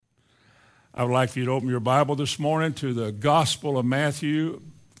I would like for you to open your Bible this morning to the Gospel of Matthew,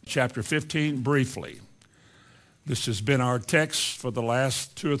 chapter 15, briefly. This has been our text for the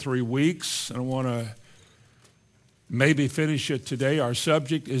last 2 or 3 weeks, and I want to maybe finish it today. Our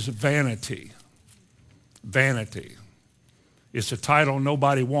subject is vanity. Vanity. It's a title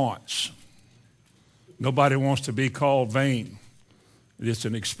nobody wants. Nobody wants to be called vain. It's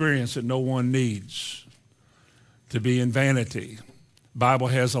an experience that no one needs, to be in vanity. Bible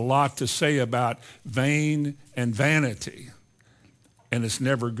has a lot to say about vain and vanity, and it's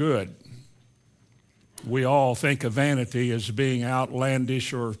never good. We all think of vanity as being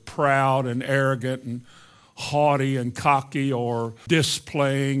outlandish or proud and arrogant and haughty and cocky or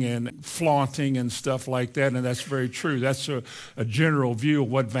displaying and flaunting and stuff like that, and that's very true. That's a general view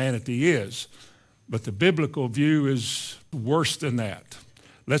of what vanity is. But the biblical view is worse than that.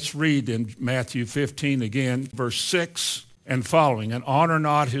 Let's read in Matthew 15 again, verse 6 and following. And honor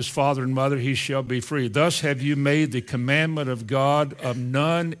not his father and mother, he shall be free. Thus have you made the commandment of God of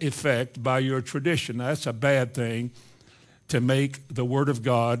none effect by your tradition. Now, that's a bad thing, to make the word of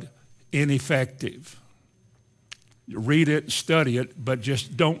God ineffective. You read it, study it, but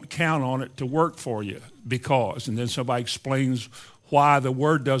just don't count on it to work for you because. And then somebody explains why the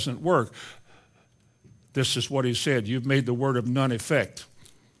word doesn't work. This is what he said. You've made the word of none effect.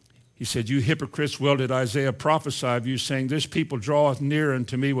 He said, you hypocrites, well did Isaiah prophesy of you, saying, this people draweth near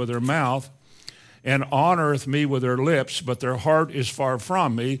unto me with their mouth, and honoreth me with their lips, but their heart is far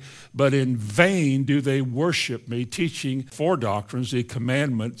from me. But in vain do they worship me, teaching for doctrines the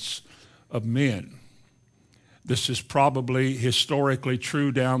commandments of men. This is probably historically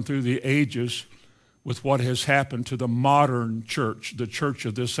true down through the ages with what has happened to the modern church, the church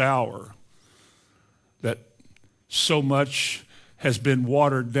of this hour, that so much has been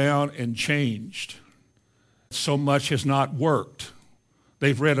watered down and changed. So much has not worked.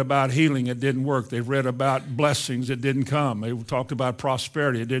 They've read about healing, it didn't work. They've read about blessings, it didn't come. They talked about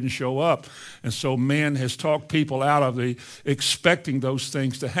prosperity, it didn't show up. And so man has talked people out of expecting those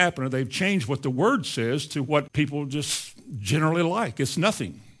things to happen. And they've changed what the word says to what people just generally like. It's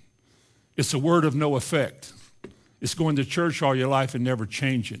nothing. It's a word of no effect. It's going to church all your life and never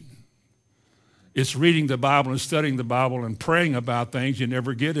changing. It's reading the Bible and studying the Bible and praying about things you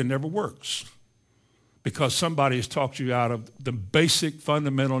never get and never works. Because somebody has talked you out of the basic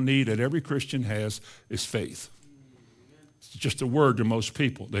fundamental need that every Christian has is faith. It's just a word to most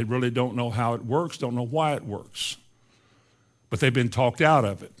people. They really don't know how it works, don't know why it works. But they've been talked out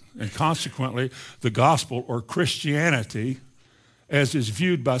of it. And consequently, the gospel or Christianity, as is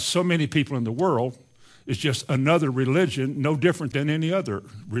viewed by so many people in the world, is just another religion, no different than any other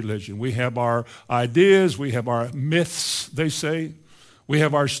religion. We have our ideas, we have our myths, they say. We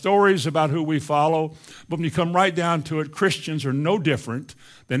have our stories about who we follow. But when you come right down to it, Christians are no different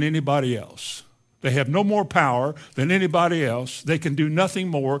than anybody else. They have no more power than anybody else. They can do nothing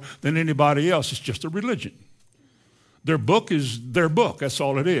more than anybody else. It's just a religion. Their book is their book. That's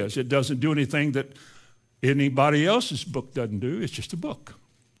all it is. It doesn't do anything that anybody else's book doesn't do. It's just a book.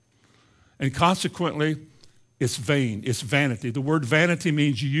 And consequently, it's vain. It's vanity. The word vanity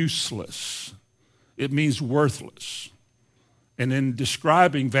means useless. It means worthless. And in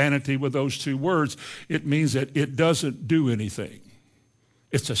describing vanity with those two words, it means that it doesn't do anything.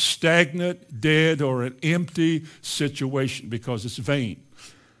 It's a stagnant, dead, or an empty situation because it's vain.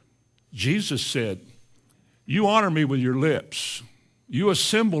 Jesus said, you honor me with your lips. You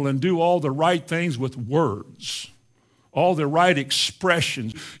assemble and do all the right things with words. All the right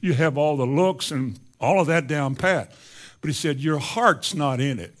expressions. You have all the looks and all of that down pat. But he said, your heart's not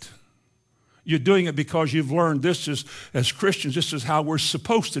in it. You're doing it because you've learned this is, as Christians, this is how we're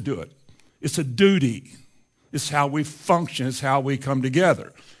supposed to do it. It's a duty. It's how we function. It's how we come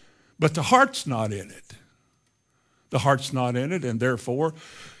together. But the heart's not in it. The heart's not in it, and therefore,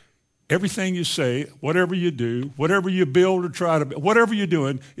 everything you say, whatever you do, whatever you build or try to build, whatever you're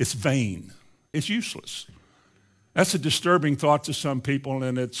doing, it's vain. It's useless. That's a disturbing thought to some people,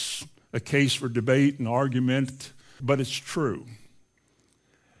 and it's a case for debate and argument, but it's true.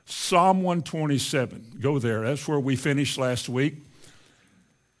 Psalm 127, go there. That's where we finished last week.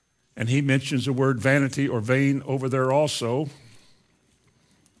 And he mentions the word vanity or vain over there also.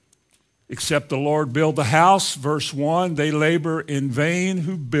 Except the Lord build the house, verse 1, they labor in vain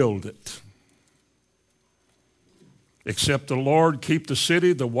who build it. Except the Lord keep the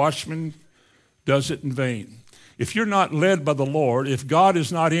city, the watchman does it in vain. If you're not led by the Lord, if God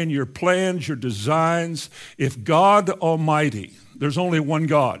is not in your plans, your designs, if God Almighty, there's only one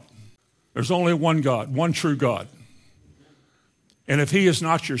God. There's only one God, one true God. And if he is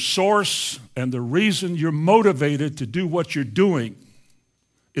not your source and the reason you're motivated to do what you're doing,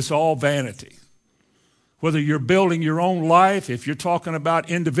 It's all vanity. Whether you're building your own life, if you're talking about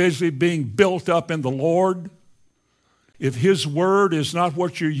individually being built up in the Lord, if His Word is not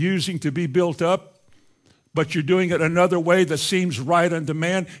what you're using to be built up, but you're doing it another way that seems right unto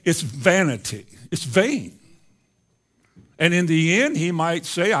man, it's vanity. It's vain. And in the end, He might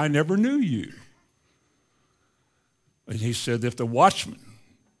say, I never knew you. And He said, if the watchman,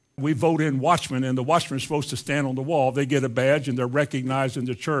 we vote in watchmen, and the watchman is supposed to stand on the wall. They get a badge, and they're recognized in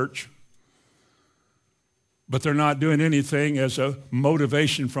the church. But they're not doing anything as a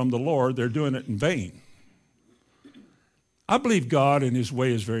motivation from the Lord. They're doing it in vain. I believe God in His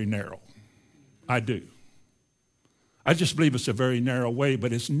way is very narrow. I do. I just believe it's a very narrow way,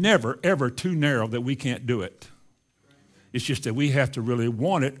 but it's never, ever too narrow that we can't do it. It's just that we have to really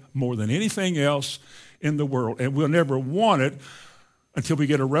want it more than anything else in the world. And we'll never want it until we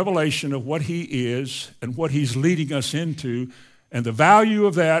get a revelation of what He is and what He's leading us into. And the value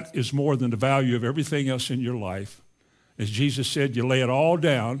of that is more than the value of everything else in your life. As Jesus said, you lay it all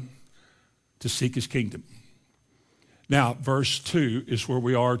down to seek His kingdom. Now, verse 2 is where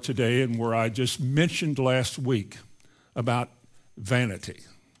we are today and where I just mentioned last week about vanity.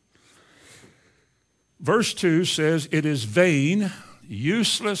 Verse 2 says, it is vain,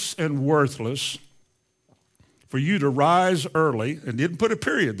 useless, and worthless for you to rise early, and didn't put a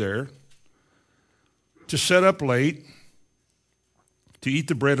period there, to set up late, to eat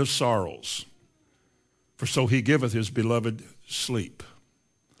the bread of sorrows, for so He giveth His beloved sleep.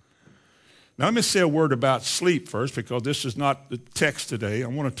 Now let me say a word about sleep first, because this is not the text today. I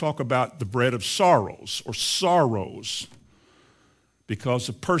want to talk about the bread of sorrows, or sorrows, because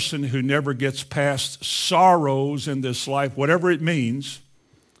a person who never gets past sorrows in this life, whatever it means,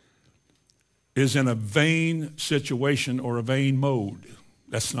 is in a vain situation or a vain mode.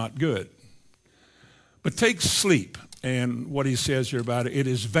 That's not good. But take sleep, and what he says here about it, it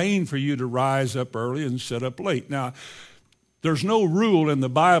is vain for you to rise up early and sit up late. Now, there's no rule in the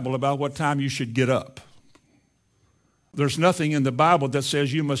Bible about what time you should get up. There's nothing in the Bible that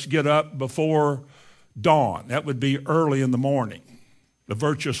says you must get up before dawn. That would be early in the morning. The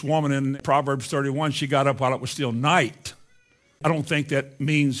virtuous woman in Proverbs 31, she got up while it was still night. I don't think that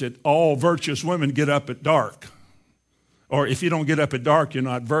means that all virtuous women get up at dark. Or if you don't get up at dark, you're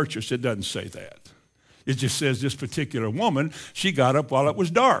not virtuous. It doesn't say that. It just says this particular woman, she got up while it was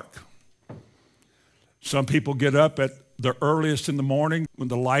dark. Some people get up at the earliest in the morning when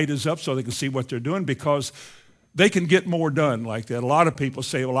the light is up so they can see what they're doing, because they can get more done like that. A lot of people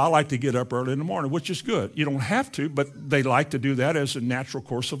say, well, I like to get up early in the morning, which is good. You don't have to, but they like to do that as a natural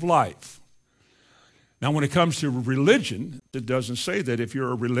course of life. Now, when it comes to religion, it doesn't say that if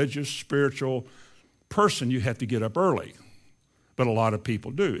you're a religious, spiritual person, you have to get up early. But a lot of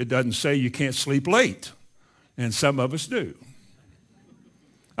people do. It doesn't say you can't sleep late, and some of us do.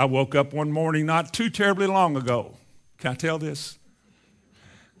 I woke up one morning not too terribly long ago. Can I tell this?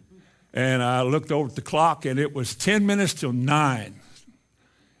 And I looked over at the clock, and it was 10 minutes till 9.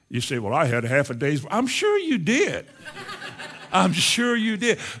 You say, well, I had half a day's. I'm sure you did. I'm sure you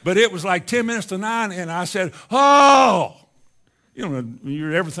did. But it was like 10 minutes to 9, and I said, oh. You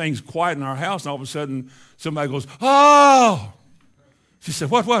know, everything's quiet in our house, and all of a sudden somebody goes, oh. She said,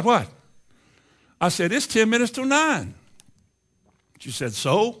 what? I said, it's 10 minutes till 9. She said,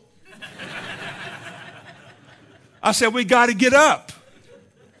 so? I said, we got to get up.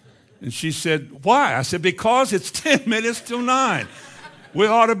 And she said, why? I said, because it's 10 minutes till 9. We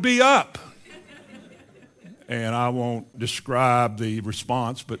ought to be up. And I won't describe the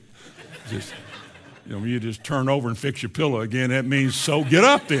response, but just, when you just turn over and fix your pillow again, that means, so get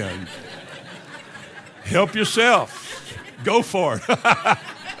up then. Help yourself. Go for it.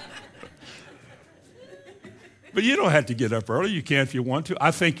 But you don't have to get up early. You can if you want to.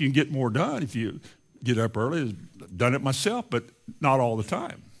 I think you can get more done if you get up early. I've done it myself, but not all the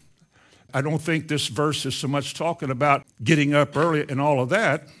time. I don't think this verse is so much talking about getting up early and all of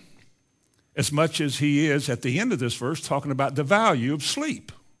that, as much as he is at the end of this verse talking about the value of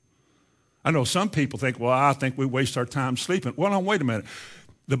sleep. I know some people think, well, I think we waste our time sleeping. Well, no, wait a minute.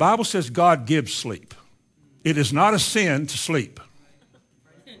 The Bible says God gives sleep. It is not a sin to sleep.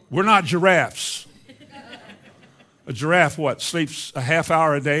 We're not giraffes. A giraffe, sleeps a half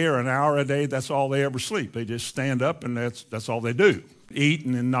hour a day or an hour a day. That's all they ever sleep. They just stand up and that's all they do. Eat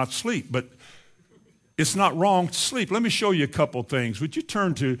and then not sleep. But it's not wrong to sleep. Let me show you a couple things. Would you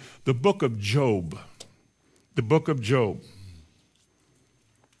turn to the book of Job? The book of Job.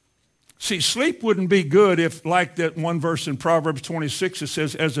 See, sleep wouldn't be good if, like that one verse in Proverbs 26, it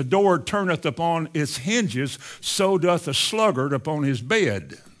says, as a door turneth upon its hinges, so doth a sluggard upon his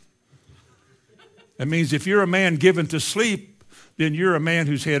bed. That means if you're a man given to sleep, then you're a man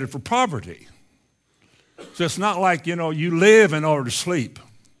who's headed for poverty. So it's not like, you live in order to sleep.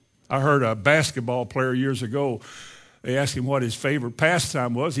 I heard a basketball player years ago, they asked him what his favorite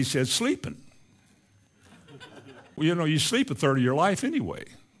pastime was. He said, sleeping. Well, you sleep a third of your life anyway.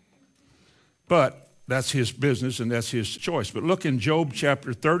 But that's his business and that's his choice. But look in Job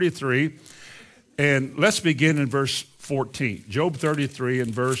chapter 33, and let's begin in verse 14. Job 33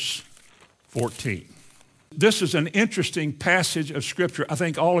 and verse 14. This is an interesting passage of Scripture. I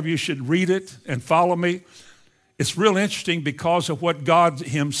think all of you should read it and follow me. It's real interesting because of what God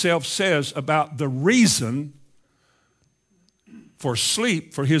himself says about the reason for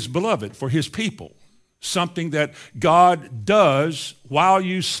sleep for his beloved, for his people. Something that God does while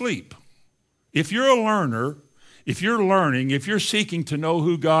you sleep. If you're a learner, if you're learning, if you're seeking to know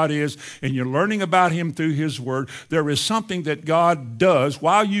who God is and you're learning about him through his word, there is something that God does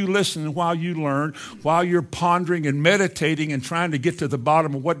while you listen and while you learn, while you're pondering and meditating and trying to get to the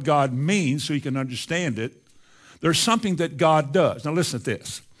bottom of what God means so you can understand it. There's something that God does. Now listen to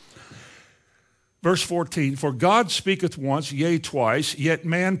this. Verse 14, for God speaketh once, yea, twice, yet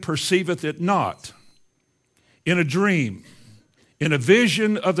man perceiveth it not. In a dream, in a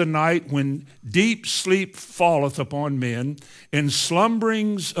vision of the night, when deep sleep falleth upon men, and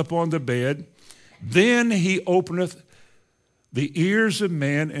slumberings upon the bed, then he openeth the ears of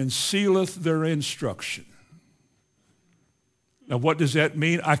men and sealeth their instruction. Now, what does that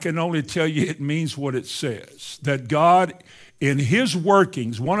mean? I can only tell you it means what it says. That God, in his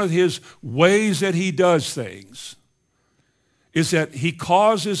workings, one of his ways that he does things, is that he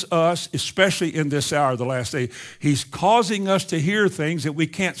causes us, especially in this hour, the last day, he's causing us to hear things that we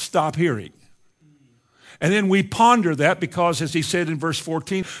can't stop hearing. And then we ponder that because, as he said in verse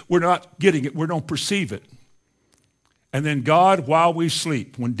 14, we're not getting it, we don't perceive it. And then God, while we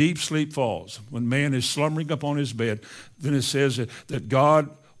sleep, when deep sleep falls, when man is slumbering upon his bed, then it says that God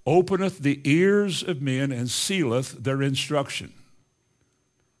openeth the ears of men and sealeth their instruction.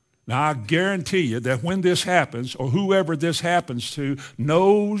 Now, I guarantee you that when this happens, or whoever this happens to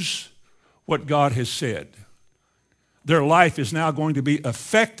knows what God has said, their life is now going to be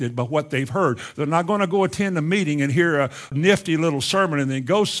affected by what they've heard. They're not going to go attend a meeting and hear a nifty little sermon and then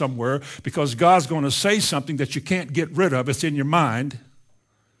go somewhere, because God's going to say something that you can't get rid of. It's in your mind.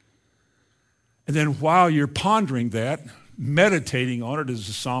 And then while you're pondering that, meditating on it, as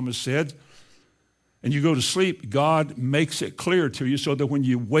the psalmist said, and you go to sleep, God makes it clear to you so that when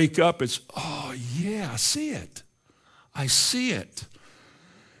you wake up, it's, oh, yeah, I see it. I see it.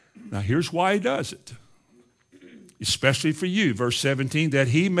 Now, here's why he does it. Especially for you, verse 17, that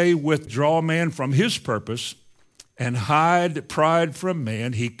he may withdraw man from his purpose and hide pride from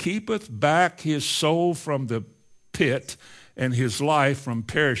man. He keepeth back his soul from the pit and his life from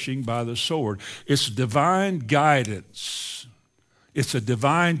perishing by the sword. It's divine guidance. It's a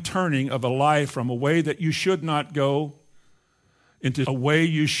divine turning of a life from a way that you should not go into a way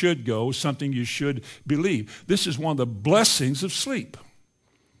you should go, something you should believe. This is one of the blessings of sleep.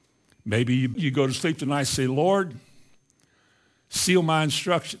 Maybe you go to sleep tonight and say, Lord, seal my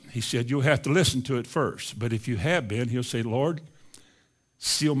instruction. He said, you'll have to listen to it first. But if you have been, he'll say, Lord,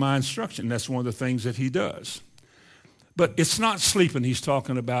 seal my instruction. That's one of the things that he does. But it's not sleeping he's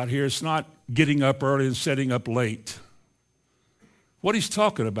talking about here. It's not getting up early and setting up late. What he's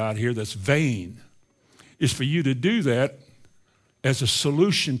talking about here that's vain is for you to do that as a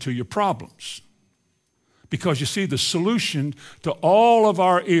solution to your problems. Because you see, the solution to all of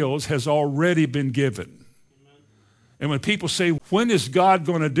our ills has already been given. And when people say, when is God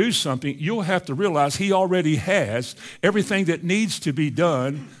going to do something? You'll have to realize he already has. Everything that needs to be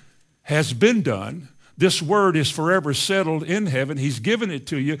done has been done. This word is forever settled in heaven. He's given it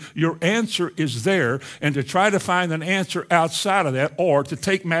to you. Your answer is there. And to try to find an answer outside of that, or to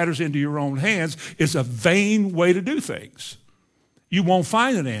take matters into your own hands, is a vain way to do things. You won't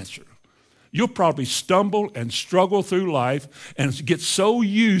find an answer. You'll probably stumble and struggle through life and get so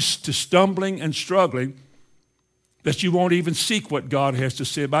used to stumbling and struggling that you won't even seek what God has to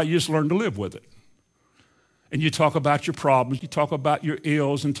say about it. You just learn to live with it. And you talk about your problems, you talk about your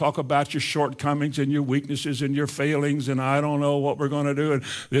ills, and talk about your shortcomings and your weaknesses and your failings, and I don't know what we're going to do. And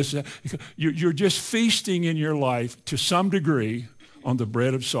this, you're just feasting in your life to some degree on the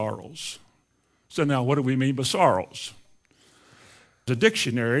bread of sorrows. So now, what do we mean by sorrows? The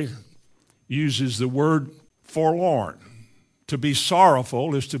dictionary uses the word forlorn. To be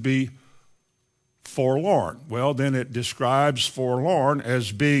sorrowful is to be forlorn. Well, then it describes forlorn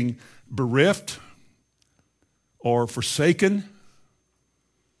as being bereft or forsaken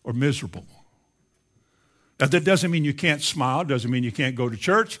or miserable. Now, that doesn't mean you can't smile, doesn't mean you can't go to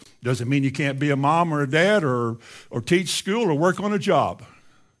church, doesn't mean you can't be a mom or a dad or teach school or work on a job.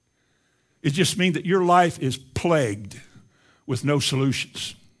 It just means that your life is plagued with no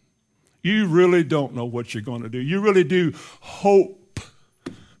solutions. You really don't know what you're going to do. You really do hope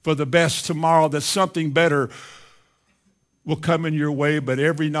for the best tomorrow, that something better will come in your way, but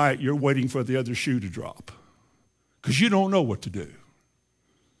every night you're waiting for the other shoe to drop because you don't know what to do.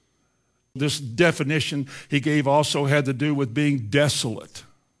 This definition he gave also had to do with being desolate.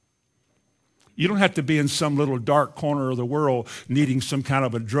 You don't have to be in some little dark corner of the world needing some kind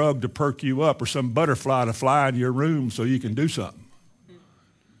of a drug to perk you up or some butterfly to fly in your room so you can do something.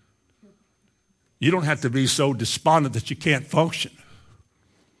 You don't have to be so despondent that you can't function.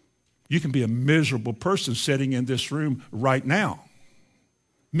 You can be a miserable person sitting in this room right now.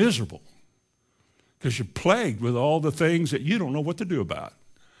 Miserable. Because you're plagued with all the things that you don't know what to do about.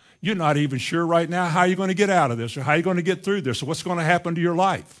 You're not even sure right now how you're going to get out of this or how you're going to get through this or what's going to happen to your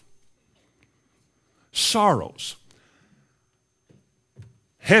life. Sorrows.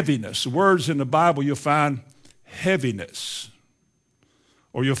 Heaviness. Words in the Bible you'll find heaviness.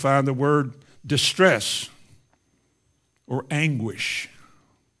 Or you'll find the word distress or anguish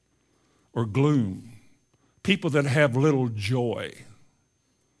or gloom. People that have little joy.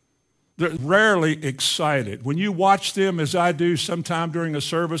 They're rarely excited. When you watch them, as I do sometime during a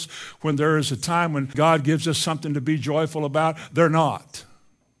service, when there is a time when God gives us something to be joyful about, they're not.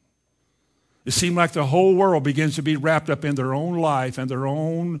 It seems like the whole world begins to be wrapped up in their own life and their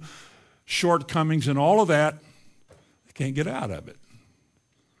own shortcomings and all of that. They can't get out of it.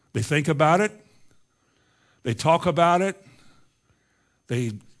 They think about it. They talk about it.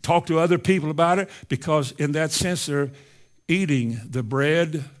 They talk to other people about it because in that sense they're eating the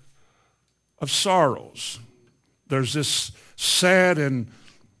bread of sorrows. There's this sad and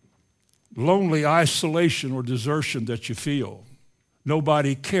lonely isolation or desertion that you feel.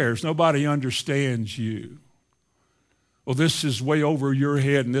 Nobody cares. Nobody understands you. Well, this is way over your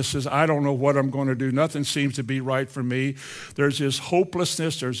head, and this is, I don't know what I'm going to do. Nothing seems to be right for me. There's this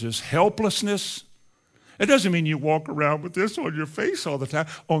hopelessness. There's this helplessness. It doesn't mean you walk around with this on your face all the time.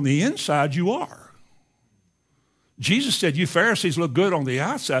 On the inside, you are. Jesus said, you Pharisees look good on the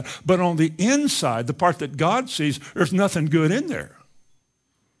outside, but on the inside, the part that God sees, there's nothing good in there.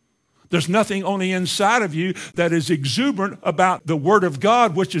 There's nothing on the inside of you that is exuberant about the Word of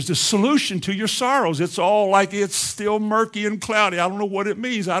God, which is the solution to your sorrows. It's all like it's still murky and cloudy. I don't know what it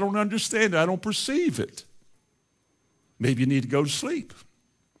means. I don't understand it. I don't perceive it. Maybe you need to go to sleep.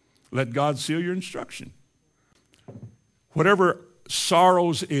 Let God seal your instruction. Whatever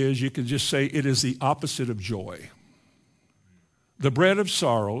sorrows is, you can just say it is the opposite of joy. The bread of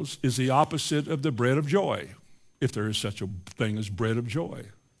sorrows is the opposite of the bread of joy, if there is such a thing as bread of joy.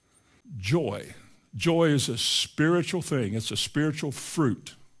 Joy. Joy is a spiritual thing. It's a spiritual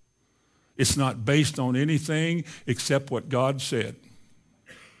fruit. It's not based on anything except what God said.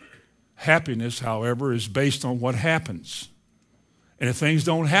 Happiness, however, is based on what happens. And if things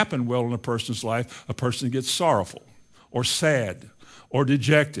don't happen well in a person's life, a person gets sorrowful or sad or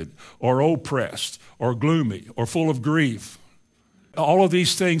dejected or oppressed or gloomy or full of grief. All of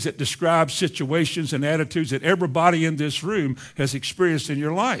these things that describe situations and attitudes that everybody in this room has experienced in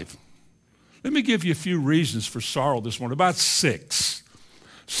your life. Let me give you a few reasons for sorrow this morning, about six.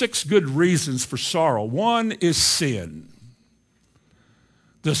 6 good reasons for sorrow. One is sin.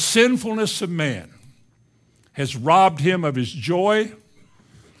 The sinfulness of man has robbed him of his joy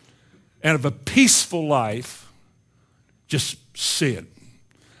and of a peaceful life, just sin.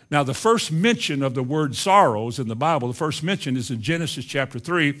 Now, the first mention of the word sorrows in the Bible, the first mention is in Genesis chapter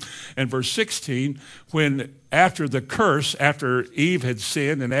 3 and verse 16, when after the curse, after Eve had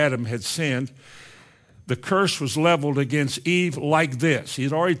sinned and Adam had sinned, the curse was leveled against Eve like this. He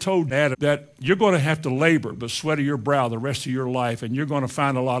had already told Adam that you're going to have to labor the sweat of your brow the rest of your life, and you're going to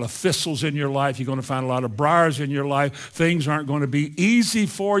find a lot of thistles in your life. You're going to find a lot of briars in your life. Things aren't going to be easy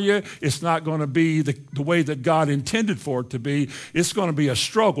for you. It's not going to be the way that God intended for it to be. It's going to be a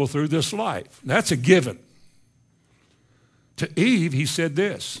struggle through this life. That's a given. To Eve, he said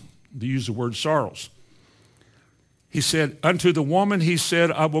this, to use the word sorrows. He said, unto the woman, he said,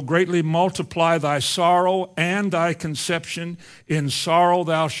 I will greatly multiply thy sorrow and thy conception. In sorrow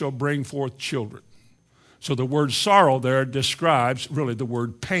thou shalt bring forth children. So the word sorrow there describes really the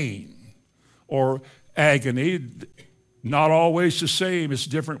word pain or agony. Not always the same. It's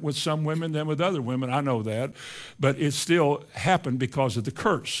different with some women than with other women. I know that. But it still happened because of the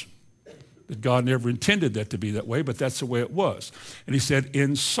curse. That God never intended that to be that way, but that's the way it was. And he said,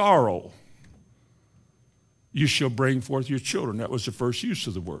 in sorrow you shall bring forth your children. That was the first use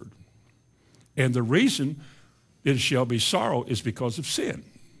of the word. And the reason it shall be sorrow is because of sin.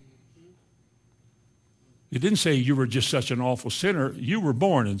 It didn't say you were just such an awful sinner. You were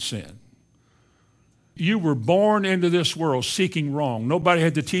born in sin. You were born into this world seeking wrong. Nobody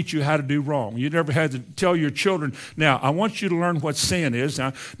had to teach you how to do wrong. You never had to tell your children. Now, I want you to learn what sin is.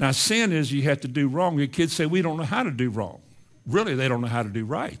 Now sin is you have to do wrong. Your kids say, we don't know how to do wrong. Really, they don't know how to do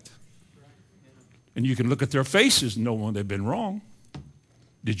right. And you can look at their faces and know when they've been wrong.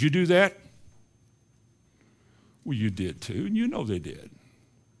 Did you do that? Well, you did too, and you know they did.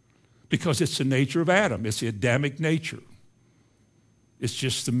 Because it's the nature of Adam. It's the Adamic nature. It's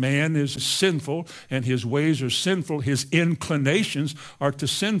just the man is sinful, and his ways are sinful. His inclinations are to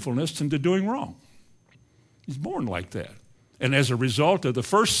sinfulness and to doing wrong. He's born like that. And as a result of the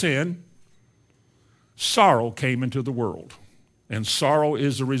first sin, sorrow came into the world. And sorrow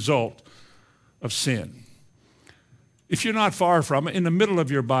is a result of sin. If you're not far from it, in the middle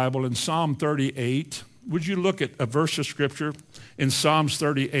of your Bible, in Psalm 38, would you look at a verse of Scripture in Psalms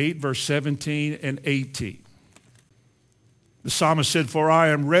 38, verse 17 and 18? The psalmist said, for I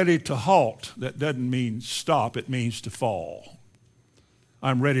am ready to halt. That doesn't mean stop. It means to fall.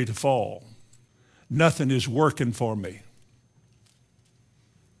 I'm ready to fall. Nothing is working for me.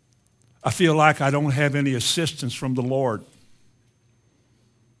 I feel like I don't have any assistance from the Lord.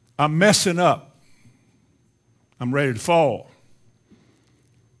 I'm messing up. I'm ready to fall.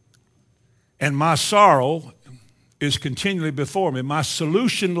 And my sorrow is continually before me. My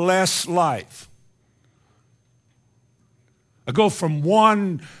solution-less life. I go from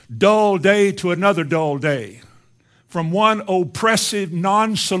one dull day to another dull day. From one oppressive,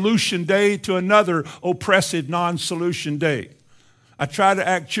 non-solution day to another oppressive, non-solution day. I try to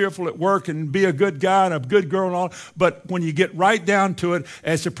act cheerful at work and be a good guy and a good girl and all, but when you get right down to it,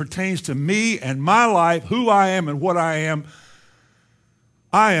 as it pertains to me and my life, who I am and what I am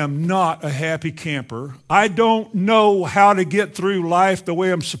not a happy camper. I don't know how to get through life the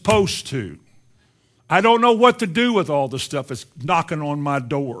way I'm supposed to. I don't know what to do with all the stuff that's knocking on my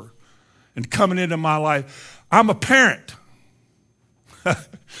door and coming into my life. I'm a parent.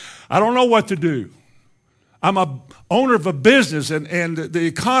 I don't know what to do. I'm a owner of a business and the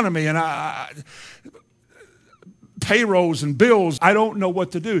economy and payrolls and bills. I don't know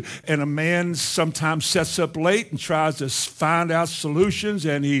what to do. And a man sometimes sets up late and tries to find out solutions,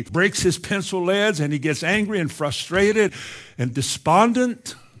 and he breaks his pencil leads and he gets angry and frustrated and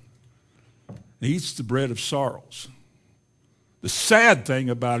despondent. He eats the bread of sorrows. The sad thing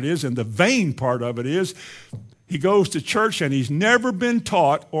about it is, and the vain part of it is, he goes to church and he's never been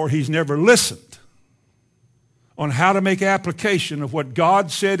taught or he's never listened on how to make application of what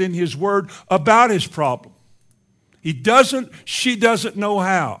God said in his word about his problem. She doesn't know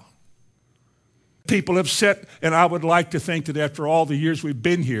how. People have said, and I would like to think that after all the years we've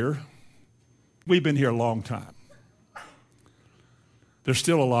been here a long time. There's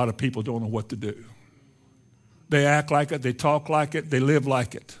still a lot of people who don't know what to do. They act like it, they talk like it, they live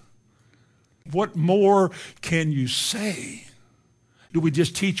like it. What more can you say? Do we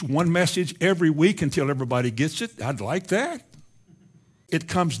just teach one message every week until everybody gets it? I'd like that. It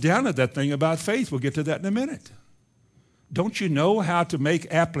comes down to that thing about faith. We'll get to that in a minute. Don't you know how to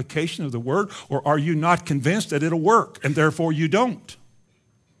make application of the word, or are you not convinced that it'll work and therefore you don't?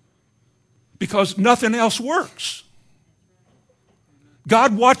 Because nothing else works.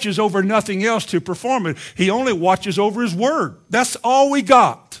 God watches over nothing else to perform it. He only watches over his word. That's all we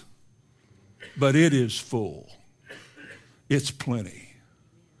got. But it is full. It's plenty.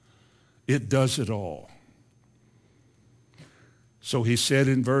 It does it all. So he said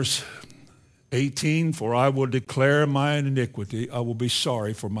in verse 18, for I will declare my iniquity. I will be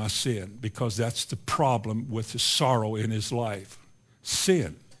sorry for my sin, because that's the problem with the sorrow in his life.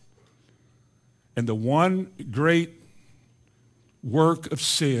 Sin. And the one great work of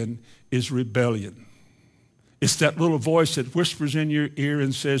sin is rebellion. It's that little voice that whispers in your ear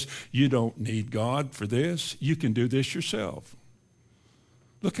and says, you don't need God for this. You can do this yourself.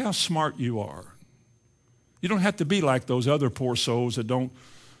 Look how smart you are. You don't have to be like those other poor souls that don't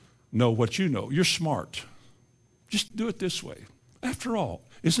know what you know. You're smart. Just do it this way. After all,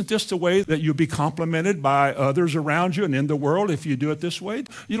 isn't this the way that you'll be complimented by others around you and in the world if you do it this way?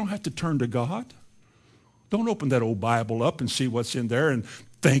 You don't have to turn to God. Don't open that old Bible up and see what's in there and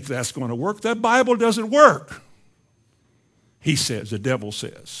think that's going to work. That Bible doesn't work. He says, the devil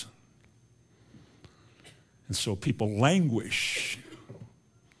says. And so people languish.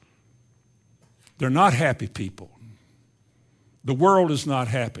 They're not happy people. The world is not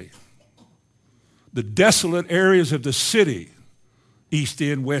happy. The desolate areas of the city, East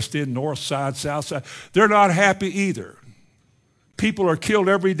End, West End, North Side, South Side, they're not happy either. People are killed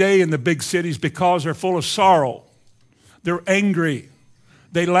every day in the big cities because they're full of sorrow. They're angry.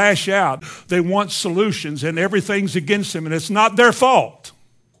 They lash out. They want solutions, and everything's against them, and it's not their fault.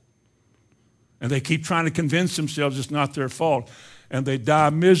 And they keep trying to convince themselves it's not their fault. And they die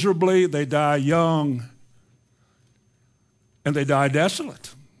miserably, they die young, and they die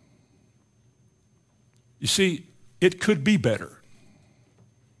desolate. You see, it could be better.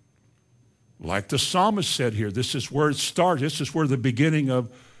 Like the psalmist said here, this is where it starts. This is where the beginning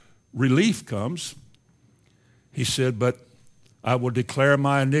of relief comes. He said, but I will declare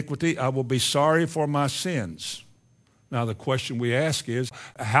my iniquity. I will be sorry for my sins. Now the question we ask is,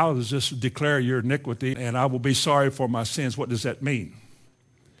 how does this declare your iniquity and I will be sorry for my sins? What does that mean?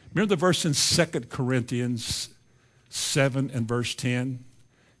 Remember the verse in 2 Corinthians 7 and verse 10?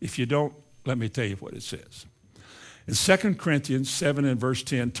 If you don't, let me tell you what it says. In 2 Corinthians 7 and verse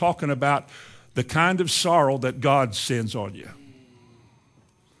 10, talking about the kind of sorrow that God sends on you.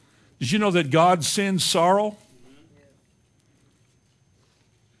 Did you know that God sends sorrow?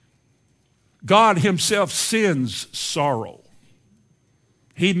 God himself sends sorrow.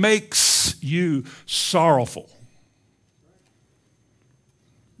 He makes you sorrowful.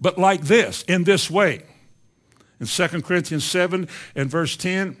 But like this, in this way. In 2 Corinthians 7 and verse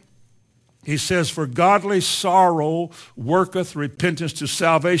 10, he says, for godly sorrow worketh repentance to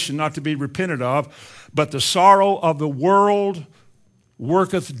salvation, not to be repented of, but the sorrow of the world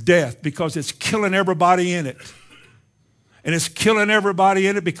worketh death, because it's killing everybody in it. And it's killing everybody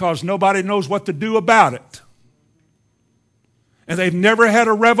in it because nobody knows what to do about it. And they've never had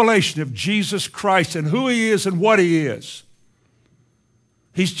a revelation of Jesus Christ and who he is and what he is.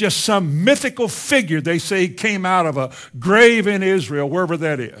 He's just some mythical figure, they say, came out of a grave in Israel, wherever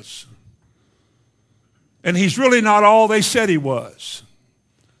that is. And he's really not all they said he was.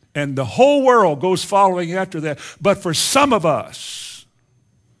 And the whole world goes following after that. But for some of us,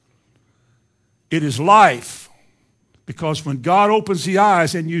 it is life. Because when God opens the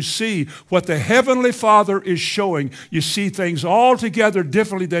eyes and you see what the Heavenly Father is showing, you see things altogether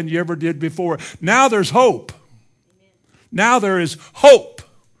differently than you ever did before. Now there's hope. Now there is hope.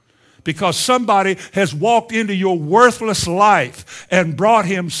 Because somebody has walked into your worthless life and brought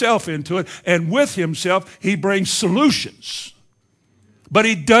himself into it. And with himself, he brings solutions. But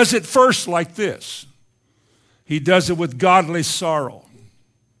he does it first like this. He does it with godly sorrow.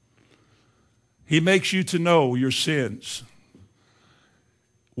 He makes you to know your sins.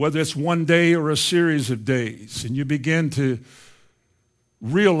 Whether it's one day or a series of days. And you begin to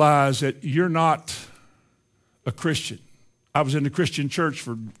realize that you're not a Christian. I was in the Christian church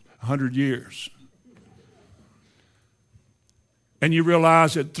for 100 years. And you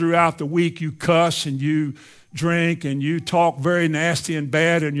realize that throughout the week you cuss and you drink and you talk very nasty and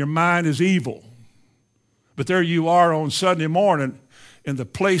bad and your mind is evil. But there you are on Sunday morning in the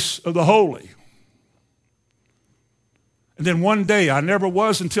place of the holy. And then one day, I never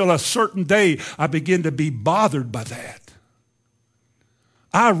was until a certain day, I began to be bothered by that.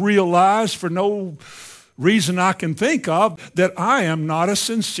 I realized for no reason I can think of that I am not a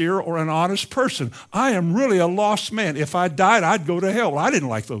sincere or an honest person. I am really a lost man. If I died, I'd go to hell. Well, I didn't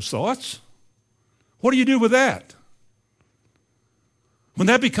like those thoughts. What do you do with that? When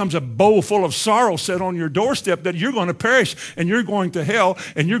that becomes a bowl full of sorrow set on your doorstep that you're going to perish and you're going to hell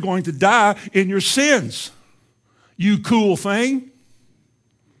and you're going to die in your sins. You cool thing.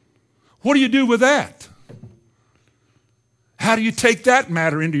 What do you do with that? How do you take that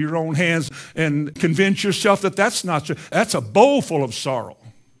matter into your own hands and convince yourself that that's not true? That's a bowl full of sorrow.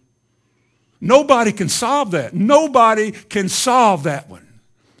 Nobody can solve that. Nobody can solve that one.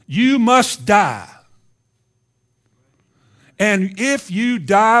 You must die. And if you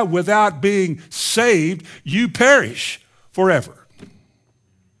die without being saved, you perish forever.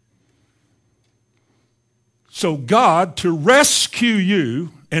 So God, to rescue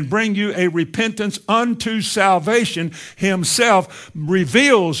you and bring you a repentance unto salvation, himself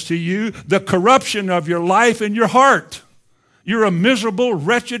reveals to you the corruption of your life and your heart. You're a miserable,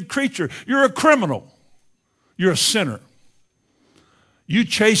 wretched creature. You're a criminal. You're a sinner. You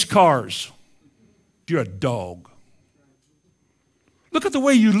chase cars. You're a dog. Look at the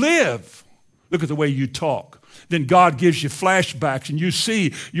way you live. Look at the way you talk. Then God gives you flashbacks and you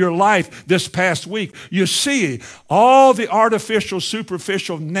see your life this past week. You see all the artificial,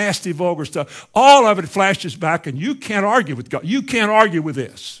 superficial, nasty, vulgar stuff. All of it flashes back and you can't argue with God. You can't argue with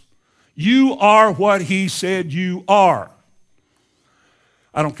this. You are what he said you are.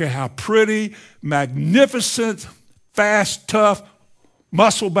 I don't care how pretty, magnificent, fast, tough,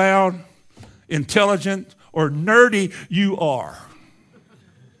 muscle-bound, intelligent, or nerdy you are.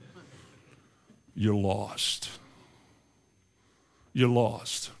 You're lost. you're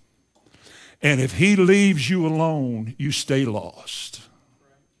lost. And if he leaves you alone, you stay lost.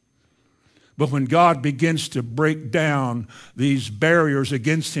 But when God begins to break down these barriers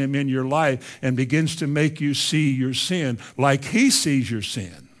against him in your life and begins to make you see your sin like he sees your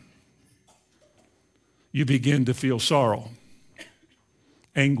sin, you begin to feel sorrow,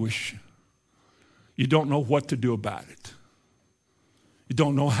 anguish. You don't know what to do about it. You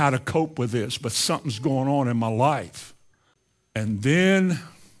don't know how to cope with this, but something's going on in my life. And then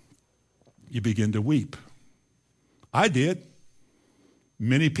you begin to weep. I did.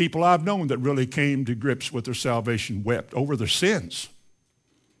 Many people I've known that really came to grips with their salvation wept over their sins.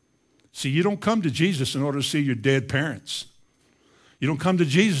 See, you don't come to Jesus in order to see your dead parents. You don't come to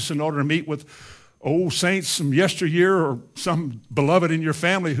Jesus in order to meet with old saints from yesteryear or some beloved in your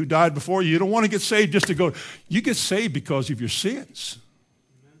family who died before you. You don't want to get saved just to go. You get saved because of your sins.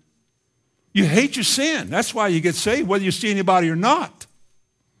 You hate your sin. That's why you get saved, whether you see anybody or not.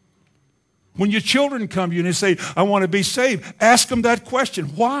 When your children come to you and they say, I want to be saved, ask them that question.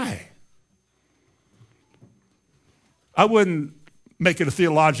 Why? I wouldn't make it a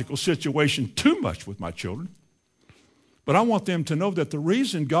theological situation too much with my children, but I want them to know that the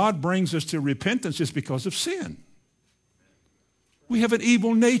reason God brings us to repentance is because of sin. We have an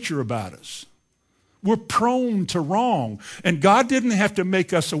evil nature about us. We're prone to wrong. And God didn't have to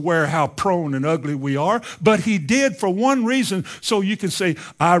make us aware how prone and ugly we are, but he did for one reason, so you can say,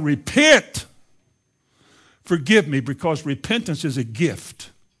 I repent. Forgive me, because repentance is a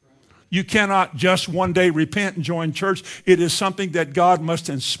gift. You cannot just one day repent and join church. It is something that God must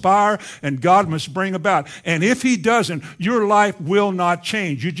inspire and God must bring about. And if he doesn't, your life will not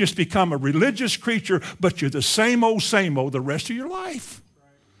change. You just become a religious creature, but you're the same old the rest of your life.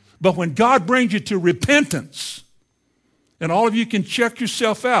 But when God brings you to repentance, and all of you can check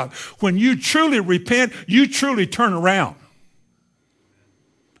yourself out, when you truly repent, you truly turn around.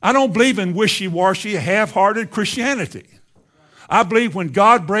 I don't believe in wishy-washy, half-hearted Christianity. I believe when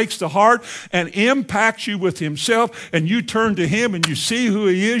God breaks the heart and impacts you with himself and you turn to him and you see who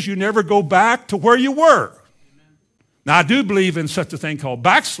he is, you never go back to where you were. Now, I do believe in such a thing called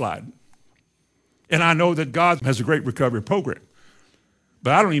backsliding. And I know that God has a great recovery program.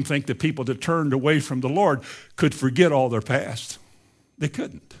 But I don't even think the people that turned away from the Lord could forget all their past. They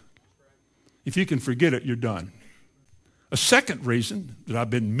couldn't. If you can forget it, you're done. A second reason that I've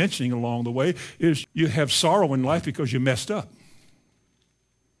been mentioning along the way is you have sorrow in life because you messed up.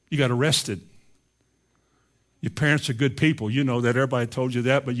 You got arrested. Your parents are good people. You know that. Everybody told you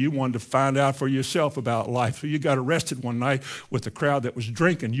that, but you wanted to find out for yourself about life. So you got arrested one night with a crowd that was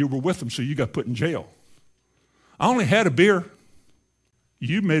drinking. You were with them, so you got put in jail. I only had a beer.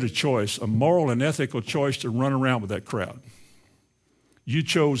 You made a choice, a moral and ethical choice to run around with that crowd. You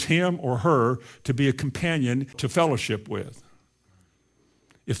chose him or her to be a companion to fellowship with.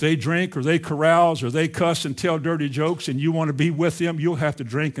 If they drink or they carouse or they cuss and tell dirty jokes and you want to be with them, you'll have to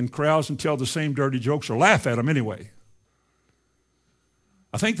drink and carouse and tell the same dirty jokes or laugh at them anyway.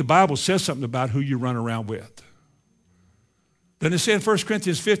 I think the Bible says something about who you run around with. Then it said in 1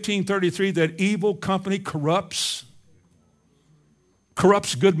 Corinthians 15:33 that evil company corrupts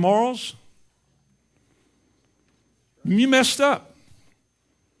good morals. You messed up.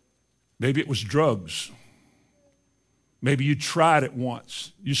 Maybe it was drugs. Maybe you tried it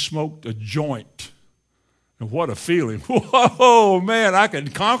once. You smoked a joint. And what a feeling. Whoa, man, I can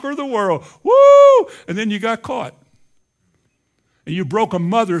conquer the world. Woo! And then you got caught. And you broke a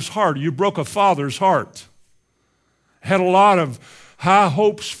mother's heart. You broke a father's heart. Had a lot of high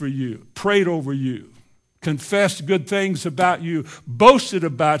hopes for you. Prayed over you. Confessed good things about you. Boasted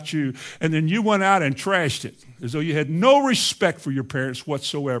about you. And then you went out and trashed it. As though you had no respect for your parents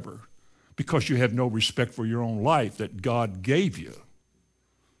whatsoever. Because you have no respect for your own life that God gave you.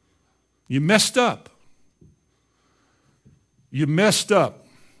 You messed up. You messed up.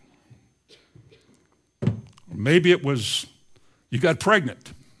 Maybe it was you got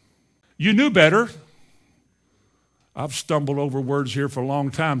pregnant. You knew better. I've stumbled over words here for a long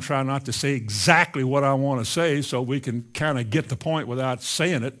time, trying not to say exactly what I want to say so we can kind of get the point without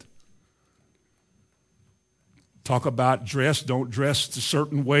saying it. Talk about dress. Don't dress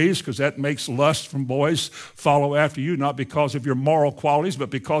certain ways because that makes lust from boys follow after you, not because of your moral qualities,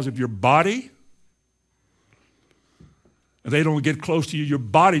 but because of your body. And they don't get close to you, your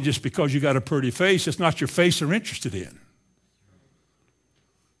body, just because you got a pretty face. It's not your face they're interested in.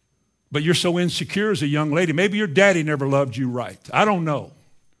 But you're so insecure as a young lady. Maybe your daddy never loved you right. I don't know.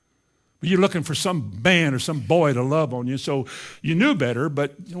 But you're looking for some man or some boy to love on you. So you knew better,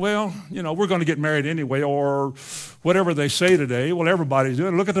 but, well, you know, we're going to get married anyway, or whatever they say today. Well, everybody's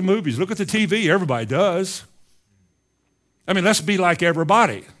doing it. Look at the movies. Look at the TV. Everybody does. I mean, let's be like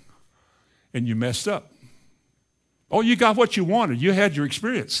everybody. And you messed up. Oh, you got what you wanted. You had your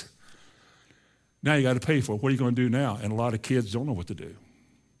experience. Now you got to pay for it. What are you going to do now? And a lot of kids don't know what to do.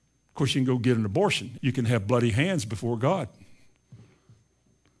 Of course, you can go get an abortion. You can have bloody hands before God.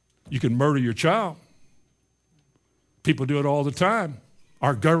 You can murder your child. People do it all the time.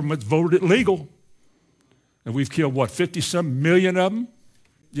 Our government voted it legal. And we've killed, 50-some million of them?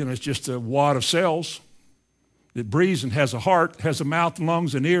 It's just a wad of cells. It breathes and has a heart, has a mouth and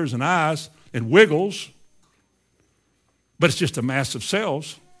lungs and ears and eyes and wiggles. But it's just a mass of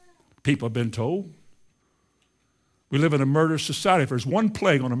cells, people have been told. We live in a murderous society. If there's one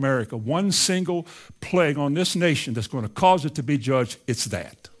plague on America, one single plague on this nation that's going to cause it to be judged, it's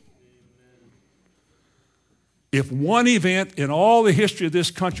that. If one event in all the history of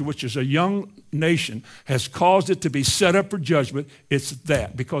this country, which is a young nation, has caused it to be set up for judgment, it's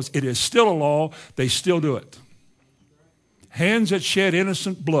that. Because it is still a law, they still do it. Hands that shed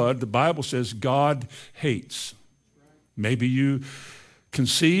innocent blood, the Bible says God hates. Maybe you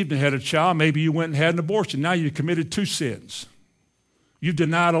conceived and had a child. Maybe you went and had an abortion. Now you committed 2 sins. You've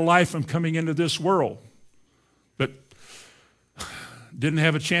denied a life from coming into this world, but didn't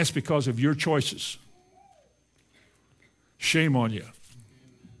have a chance because of your choices. Shame on you.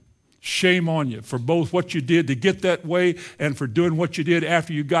 Shame on you for both what you did to get that way and for doing what you did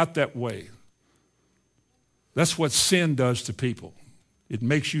after you got that way. That's what sin does to people. It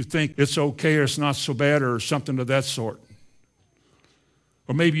makes you think it's okay or it's not so bad or something of that sort.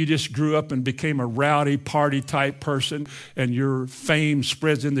 Or maybe you just grew up and became a rowdy party type person and your fame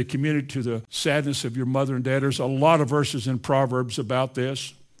spreads in the community to the sadness of your mother and dad. There's a lot of verses in Proverbs about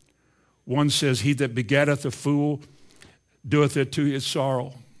this. One says, he that begetteth a fool doeth it to his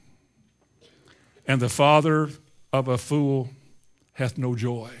sorrow. And the father of a fool hath no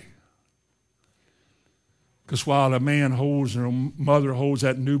joy. Because while a man holds and a mother holds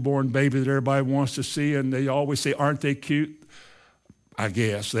that newborn baby that everybody wants to see, and they always say, aren't they cute? I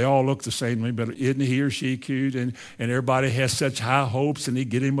guess. They all look the same to me, but isn't he or she cute? And everybody has such high hopes, and they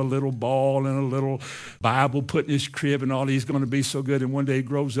get him a little ball and a little Bible put in his crib and all. He's going to be so good, and one day he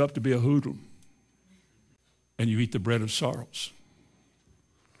grows up to be a hoodlum. And you eat the bread of sorrows.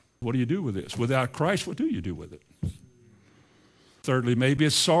 What do you do with this? Without Christ, what do you do with it? Thirdly, maybe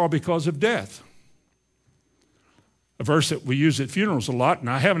it's sorrow because of death. A verse that we use at funerals a lot, and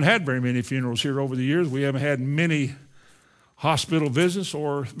I haven't had very many funerals here over the years. We haven't had many hospital visits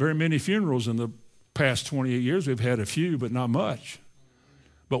or very many funerals in the past 28 years. We've had a few, but not much.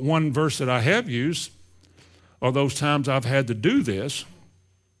 But one verse that I have used are those times I've had to do this.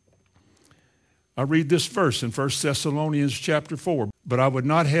 I read this verse in 1 Thessalonians chapter 4. But I would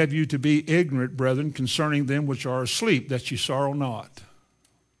not have you to be ignorant, brethren, concerning them which are asleep, that ye sorrow not.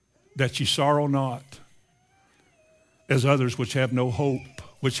 That ye sorrow not. As others which have no hope,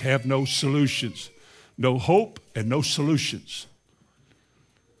 which have no solutions. No hope and no solutions.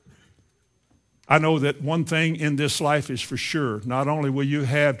 I know that one thing in this life is for sure. Not only will you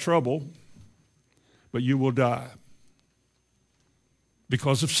have trouble, but you will die.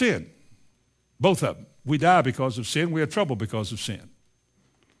 Because of sin. Both of them. We die because of sin. We have trouble because of sin.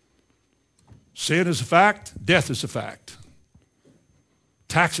 Sin is a fact. Death is a fact.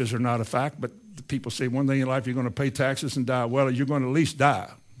 Taxes are not a fact, but people say one thing in life, you're going to pay taxes and die. Well, you're going to at least die.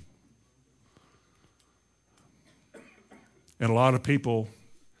 And a lot of people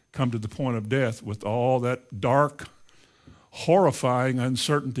come to the point of death with all that dark, horrifying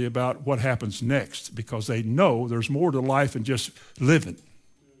uncertainty about what happens next because they know there's more to life than just living.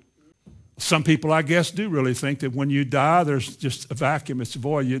 Some people, I guess, do really think that when you die, there's just a vacuum. It's a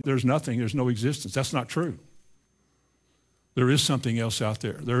void. There's nothing. There's no existence. That's not true. There is something else out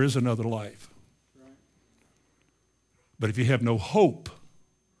there. There is another life. But if you have no hope,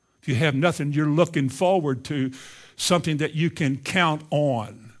 if you have nothing you're looking forward to, something that you can count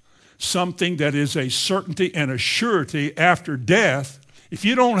on, something that is a certainty and a surety after death, if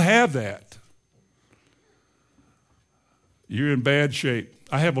you don't have that, you're in bad shape.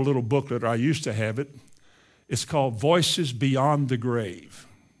 I have a little booklet, or I used to have it. It's called Voices Beyond the Grave.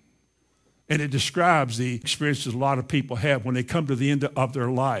 And it describes the experiences a lot of people have when they come to the end of their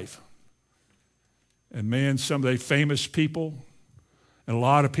life. And man, some of the famous people, and a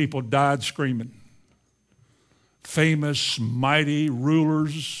lot of people died screaming. Famous, mighty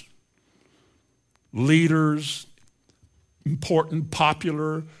rulers, leaders, important,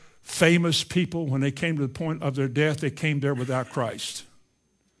 popular, famous people, when they came to the point of their death, they came there without Christ.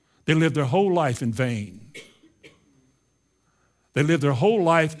 They lived their whole life in vain. They lived their whole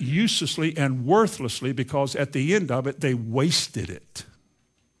life uselessly and worthlessly because at the end of it, they wasted it.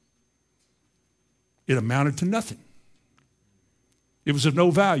 It amounted to nothing. It was of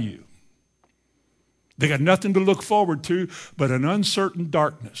no value. They got nothing to look forward to but an uncertain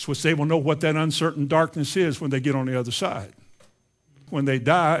darkness, which they will know what that uncertain darkness is when they get on the other side. When they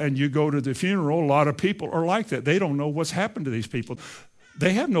die and you go to the funeral, a lot of people are like that. They don't know what's happened to these people.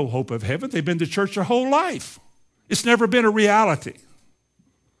 They have no hope of heaven. They've been to church their whole life. It's never been a reality.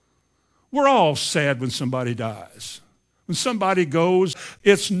 We're all sad when somebody dies. When somebody goes,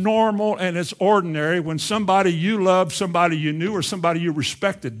 it's normal and it's ordinary when somebody you love, somebody you knew, or somebody you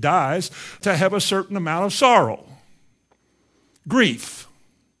respected dies to have a certain amount of sorrow, grief,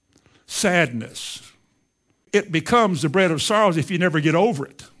 sadness. It becomes the bread of sorrows if you never get over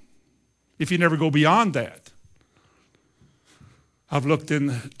it, if you never go beyond that. I've looked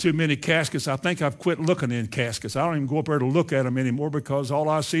in too many caskets. I think I've quit looking in caskets. I don't even go up there to look at them anymore because all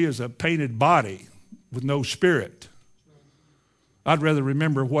I see is a painted body with no spirit. I'd rather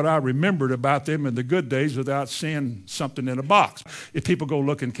remember what I remembered about them in the good days without seeing something in a box. If people go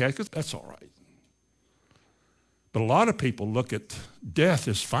look in caskets, that's all right. But a lot of people look at death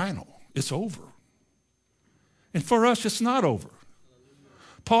as final. It's over. And for us, it's not over.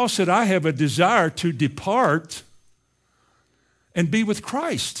 Paul said, I have a desire to depart and be with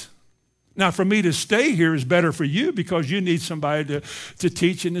Christ. Now, for me to stay here is better for you because you need somebody to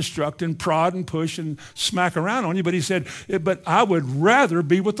teach and instruct and prod and push and smack around on you. But he said, but I would rather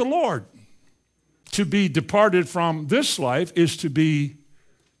be with the Lord. To be departed from this life is to be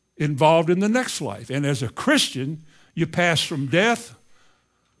involved in the next life. And as a Christian, you pass from death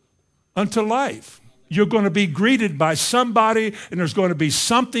unto life. You're going to be greeted by somebody, and there's going to be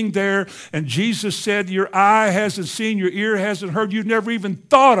something there. And Jesus said, your eye hasn't seen, your ear hasn't heard. You've never even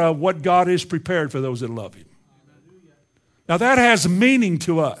thought of what God has prepared for those that love him. Now that has meaning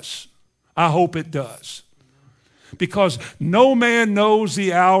to us. I hope it does. Because no man knows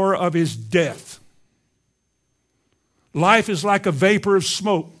the hour of his death. Life is like a vapor of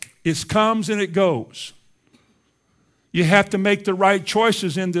smoke. It comes and it goes. You have to make the right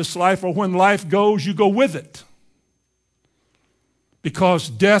choices in this life, or when life goes, you go with it. Because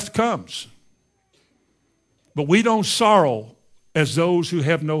death comes. But we don't sorrow as those who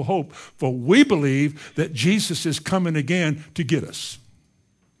have no hope, for we believe that Jesus is coming again to get us.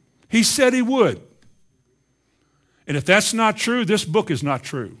 He said he would. And if that's not true, this book is not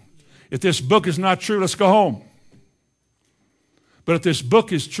true. If this book is not true, let's go home. But if this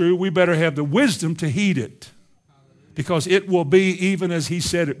book is true, we better have the wisdom to heed it. Because it will be even as he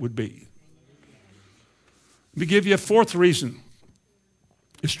said it would be. Let me give you a fourth reason.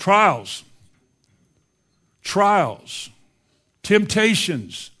 It's trials. Trials.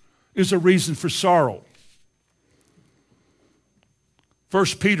 Temptations is a reason for sorrow. 1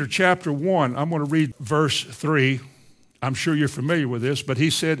 Peter chapter 1, I'm going to read verse 3. I'm sure you're familiar with this, but he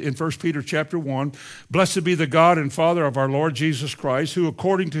said in 1 Peter chapter 1, blessed be the God and Father of our Lord Jesus Christ, who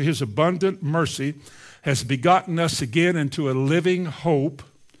according to his abundant mercy has begotten us again into a living hope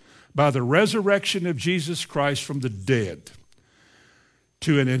by the resurrection of Jesus Christ from the dead,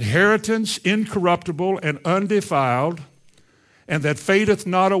 to an inheritance incorruptible and undefiled, and that fadeth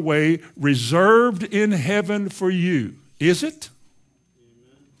not away, reserved in heaven for you. Is it?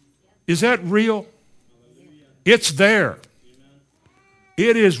 Is that real? It's there.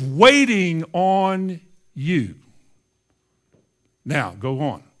 It is waiting on you. Now, go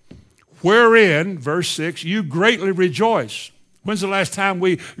on. Wherein, verse 6, you greatly rejoice. When's the last time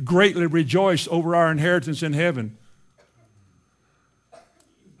we greatly rejoiced over our inheritance in heaven?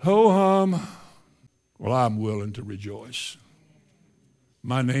 Ho-hum. Well, I'm willing to rejoice.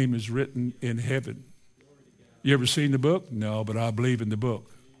 My name is written in heaven. You ever seen the book? No, but I believe in the book.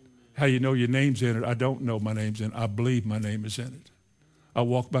 How you know your name's in it? I don't know my name's in it. I believe my name is in it. I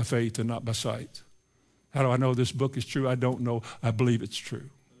walk by faith and not by sight. How do I know this book is true? I don't know. I believe it's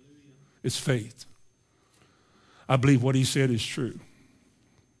true. It's faith. I believe what he said is true.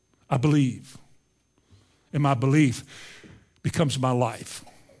 I believe. And my belief becomes my life.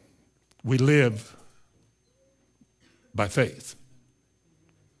 We live by faith.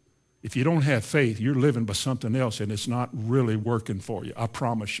 If you don't have faith, you're living by something else and it's not really working for you. I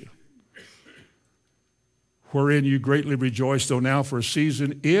promise you. Wherein you greatly rejoice, though now for a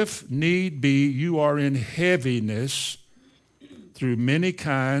season, if need be, you are in heaviness through many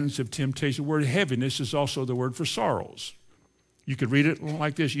kinds of temptation. The word heaviness is also the word for sorrows. You could read it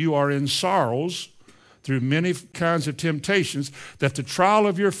like this. You are in sorrows through many kinds of temptations, that the trial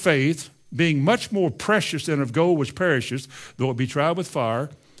of your faith, being much more precious than of gold which perishes, though it be tried with fire,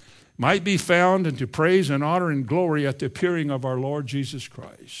 might be found unto praise and honor and glory at the appearing of our Lord Jesus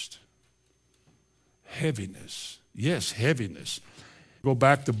Christ. Heaviness. Yes, heaviness. Go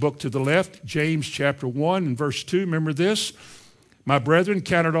back the book to the left, James chapter 1 and verse 2. Remember this? My brethren,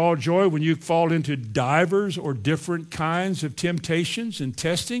 count it all joy when you fall into divers or different kinds of temptations and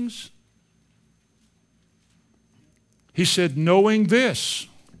testings. He said, knowing this.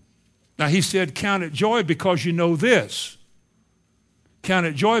 Now he said, count it joy because you know this. Count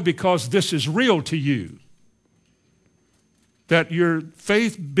it joy because this is real to you. That your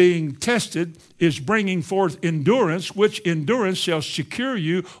faith being tested is bringing forth endurance, which endurance shall secure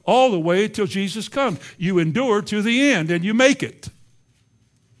you all the way till Jesus comes. You endure to the end and you make it.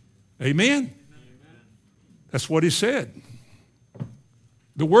 Amen? That's what he said.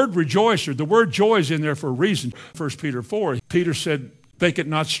 The word rejoice, or the word joy, is in there for a reason. 1 Peter 4, Peter said, think it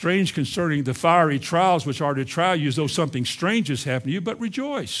not strange concerning the fiery trials which are to try you as though something strange has happened to you, but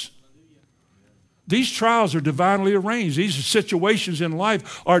rejoice. These trials are divinely arranged. These situations in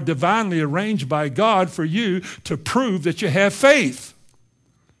life are divinely arranged by God for you to prove that you have faith.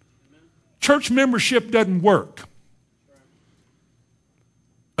 Church membership doesn't work.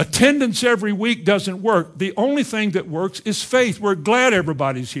 Attendance every week doesn't work. The only thing that works is faith. We're glad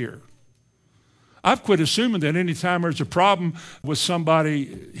everybody's here. I've quit assuming that anytime there's a problem with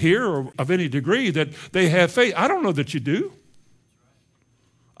somebody here or of any degree that they have faith. I don't know that you do.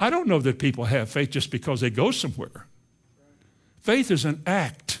 I don't know that people have faith just because they go somewhere. Faith is an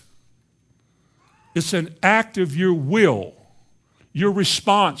act. It's an act of your will, your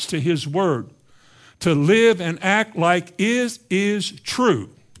response to his word, to live and act like is true.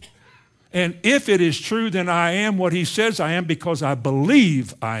 And if it is true, then I am what he says I am because I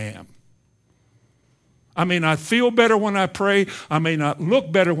believe I am. I may not feel better when I pray. I may not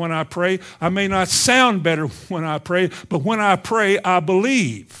look better when I pray. I may not sound better when I pray. But when I pray, I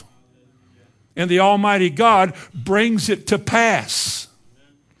believe. And the Almighty God brings it to pass.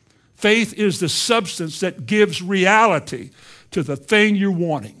 Faith is the substance that gives reality to the thing you're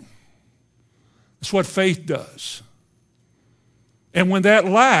wanting. That's what faith does. And when that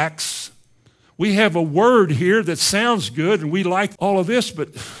lacks, we have a word here that sounds good and we like all of this, but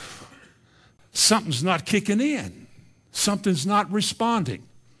something's not kicking in. Something's not responding.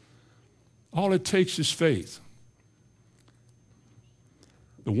 All it takes is faith.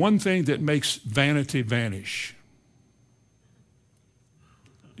 The one thing that makes vanity vanish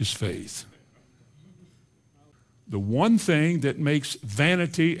is faith. The one thing that makes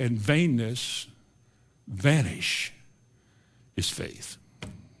vanity and vainness vanish is faith.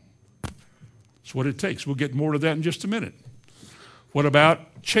 That's what it takes. We'll get more to that in just a minute. What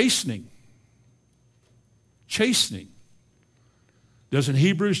about chastening? Chastening. Doesn't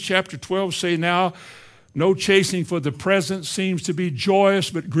Hebrews chapter 12 say now, no chastening for the present seems to be joyous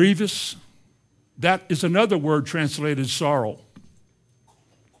but grievous? That is another word translated sorrow.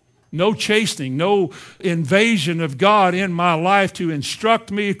 No chastening, no invasion of God in my life to instruct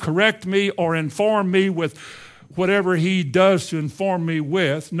me, correct me, or inform me with whatever he does to inform me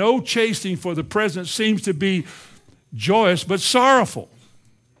with. No chastening for the present seems to be joyous but sorrowful.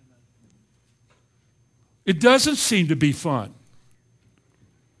 It doesn't seem to be fun.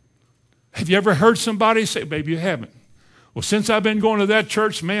 Have you ever heard somebody say, maybe you haven't, well, since I've been going to that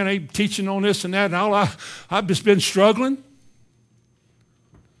church, man, they teaching on this and that, and all, I've just been struggling?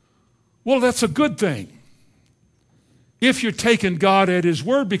 Well, that's a good thing. If you're taking God at his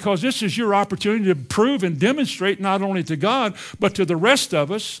word, because this is your opportunity to prove and demonstrate not only to God, but to the rest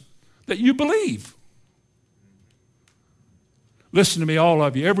of us that you believe. Listen to me, all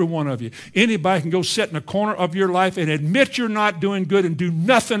of you, every one of you. Anybody can go sit in a corner of your life and admit you're not doing good and do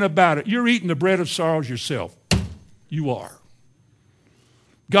nothing about it. You're eating the bread of sorrows yourself. You are.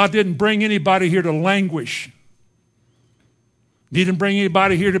 God didn't bring anybody here to languish. He didn't bring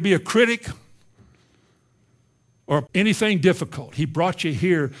anybody here to be a critic or anything difficult. He brought you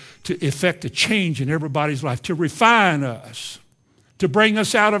here to effect a change in everybody's life, to refine us, to bring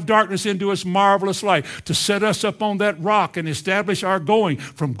us out of darkness into his marvelous light, to set us up on that rock and establish our going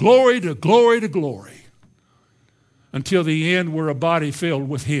from glory to glory to glory until the end we're a body filled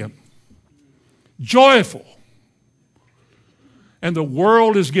with him. Joyful. And the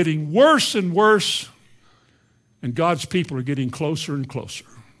world is getting worse and worse, and God's people are getting closer and closer.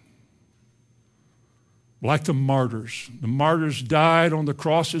 Like the martyrs. The martyrs died on the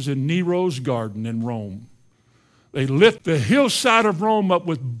crosses in Nero's garden in Rome. They lit the hillside of Rome up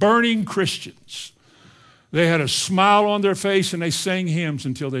with burning Christians. They had a smile on their face and they sang hymns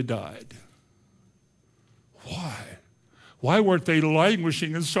until they died. Why? Why weren't they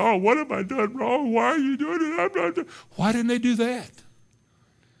languishing in sorrow? What have I done wrong? Why are you doing it? I'm not doing... Why didn't they do that?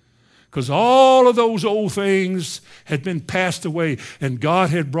 Because all of those old things had been passed away and God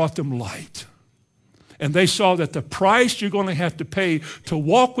had brought them light. And they saw that the price you're going to have to pay to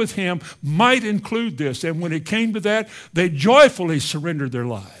walk with him might include this. And when it came to that, they joyfully surrendered their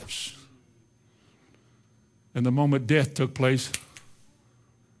lives. And the moment death took place,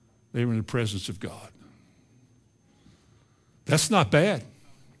 they were in the presence of God. That's not bad.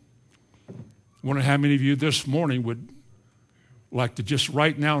 I wonder how many of you this morning would like to just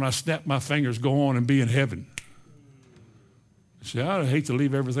right now, and I snap my fingers, go on and be in heaven. Say, I'd hate to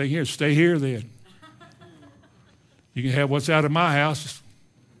leave everything here. Stay here then. You can have what's out of my house.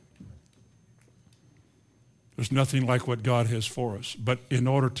 There's nothing like what God has for us. But in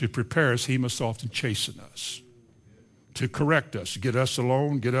order to prepare us, he must often chasten us, to correct us, get us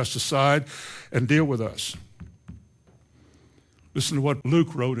alone, get us aside, and deal with us. Listen to what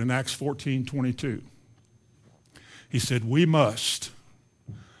Luke wrote in Acts 14:22. He said, we must,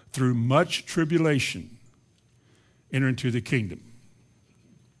 through much tribulation, enter into the kingdom.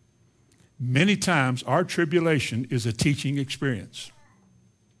 Many times our tribulation is a teaching experience.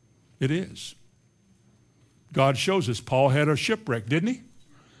 It is. God shows us. Paul had a shipwreck, didn't he?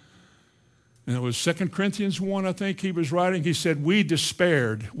 And it was 2 Corinthians 1, I think he was writing. He said, we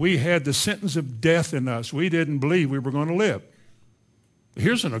despaired. We had the sentence of death in us. We didn't believe we were going to live.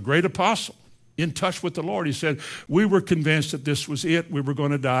 Here's a great apostle in touch with the Lord. He said, we were convinced that this was it. We were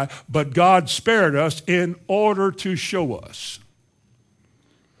going to die. But God spared us in order to show us.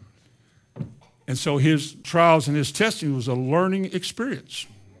 And so his trials and his testing was a learning experience.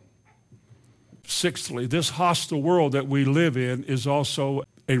 Sixthly, this hostile world that we live in is also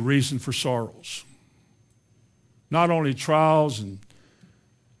a reason for sorrows. Not only trials and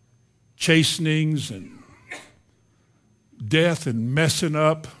chastenings and death and messing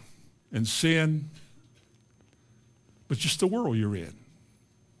up and sin, but just the world you're in.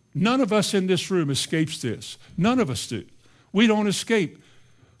 None of us in this room escapes this. None of us do. We don't escape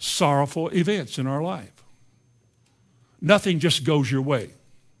sorrowful events in our life. Nothing just goes your way.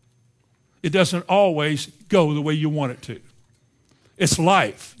 It doesn't always go the way you want it to. It's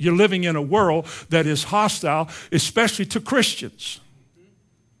life. You're living in a world that is hostile, especially to Christians.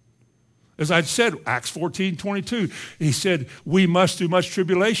 As I said, Acts 14:22, he said, we must through much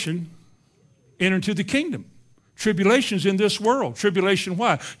tribulation enter into the kingdom. Tribulation's in this world. Tribulation,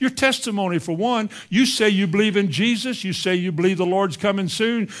 why? Your testimony, for one. You say you believe in Jesus. You say you believe the Lord's coming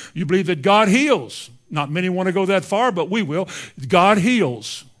soon. You believe that God heals. Not many want to go that far, but we will. God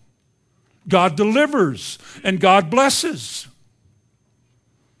heals. God delivers. And God blesses.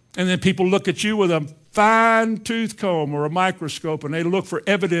 And then people look at you with a fine tooth comb or a microscope and they look for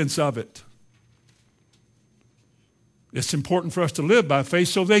evidence of it. It's important for us to live by faith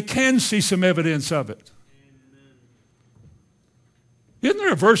so they can see some evidence of it. Amen. Isn't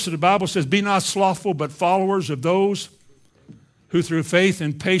there a verse in the Bible that says, be not slothful, but followers of those who through faith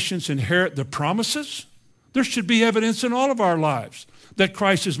and patience inherit the promises? There should be evidence in all of our lives that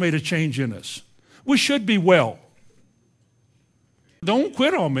Christ has made a change in us. We should be well. Don't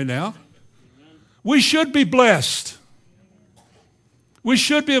quit on me now. We should be blessed. We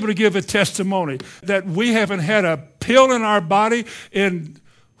should be able to give a testimony that we haven't had a pill in our body in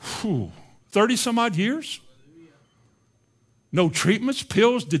 30 some odd years. No treatments,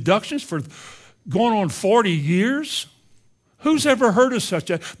 pills, deductions for going on 40 years. Who's ever heard of such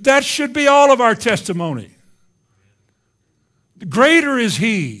a? That should be all of our testimony. Greater is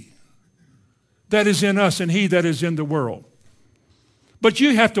he that is in us and he that is in the world. But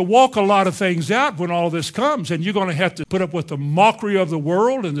you have to walk a lot of things out when all this comes, and you're going to have to put up with the mockery of the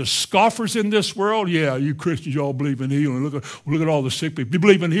world and the scoffers in this world. Yeah, you Christians, you all believe in healing. Look at all the sick people. You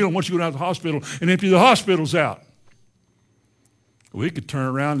believe in healing. Once you go down to the hospital and empty the hospitals out. We could turn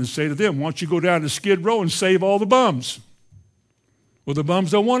around and say to them, why don't you go down to Skid Row and save all the bums? Well, the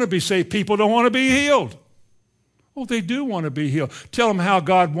bums don't want to be saved. People don't want to be healed. Oh, they do want to be healed. Tell them how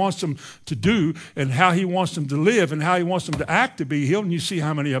God wants them to do and how he wants them to live and how he wants them to act to be healed, and you see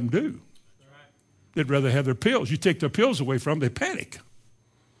how many of them do. They'd rather have their pills. You take their pills away from them, they panic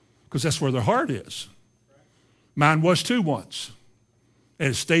because that's where their heart is. Mine was too once,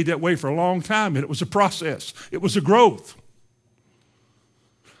 and it stayed that way for a long time, and it was a process. It was a growth.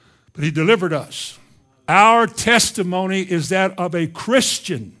 But he delivered us. Our testimony is that of a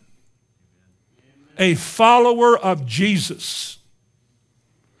Christian, a follower of Jesus.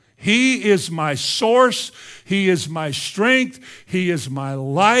 He is my source. He is my strength. He is my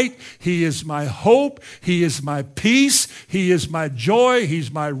light. He is my hope. He is my peace. He is my joy.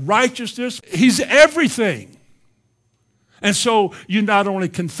 He's my righteousness. He's everything. And so you not only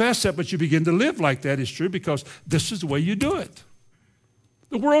confess that, but you begin to live like that is true because this is the way you do it.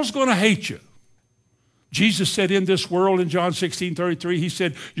 The world's going to hate you. Jesus said in this world in John 16:33, he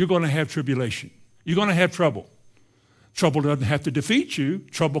said, you're going to have tribulation. You're going to have trouble. Trouble doesn't have to defeat you.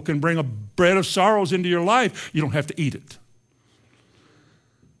 Trouble can bring a bread of sorrows into your life. You don't have to eat it.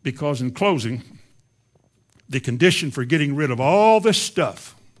 Because in closing, the condition for getting rid of all this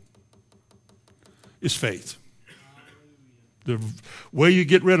stuff is faith. The way you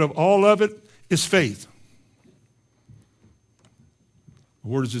get rid of all of it is faith.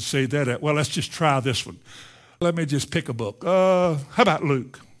 Where does it say that at? Well, let's just try this one. Let me just pick a book. How about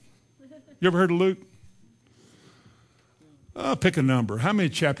Luke? You ever heard of Luke? Pick a number. How many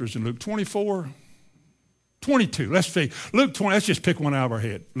chapters in Luke? 24? 22. Let's see. Luke 20. Let's just pick one out of our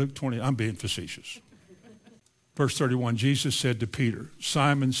head. Luke 20. I'm being facetious. Verse 31, Jesus said to Peter,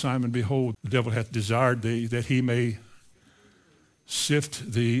 Simon, Simon, behold, the devil hath desired thee that he may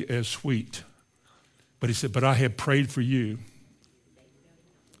sift thee as wheat. But he said, but I have prayed for you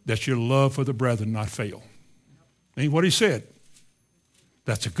that your love for the brethren not fail. Ain't what he said.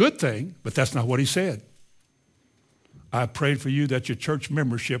 That's a good thing, but that's not what he said. I prayed for you that your church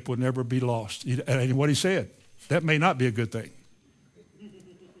membership would never be lost. That ain't what he said. That may not be a good thing,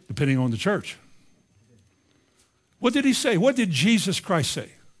 depending on the church. What did he say? What did Jesus Christ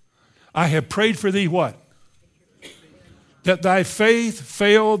say? I have prayed for thee what? That thy faith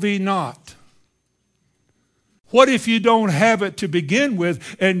fail thee not. What if you don't have it to begin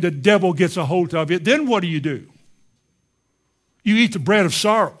with and the devil gets a hold of it? Then what do? You eat the bread of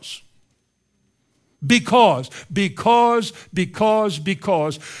sorrows. Because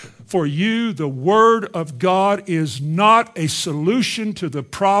for you the word of God is not a solution to the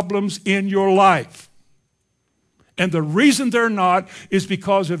problems in your life. And the reason they're not is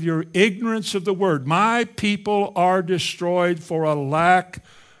because of your ignorance of the word. My people are destroyed for a lack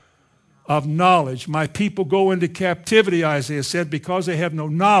of knowledge. My people go into captivity, Isaiah said, because they have no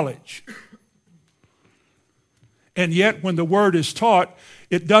knowledge. And yet when the word is taught,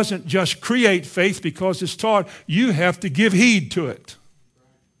 it doesn't just create faith because it's taught. You have to give heed to it.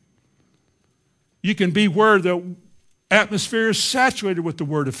 You can be where the atmosphere is saturated with the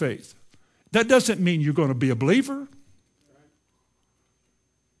word of faith. That doesn't mean you're going to be a believer.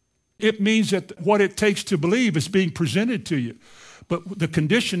 It means that what it takes to believe is being presented to you. But the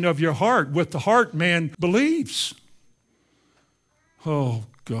condition of your heart, with the heart man believes. Oh,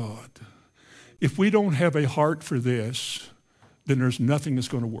 God. If we don't have a heart for this, then there's nothing that's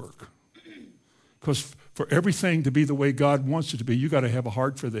going to work. Because for everything to be the way God wants it to be, you got to have a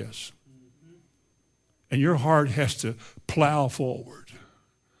heart for this. And your heart has to plow forward.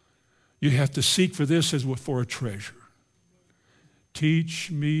 You have to seek for this as for a treasure. Teach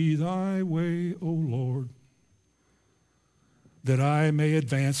me thy way, O Lord, that I may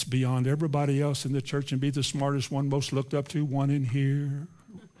advance beyond everybody else in the church and be the smartest one, most looked up to, one in here.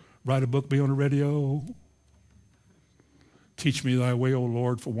 Write a book, be on the radio. Teach me thy way, O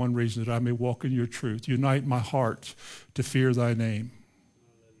Lord, for one reason, that I may walk in your truth. Unite my heart to fear thy name.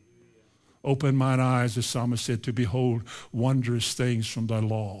 Open mine eyes, the psalmist said, to behold wondrous things from thy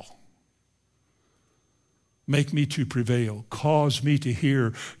law. Make me to prevail. Cause me to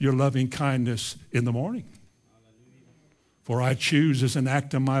hear your loving kindness in the morning. For I choose as an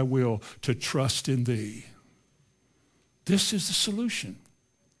act of my will to trust in thee. This is the solution.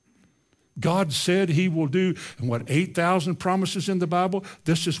 God said he will do, and what, 8,000 promises in the Bible?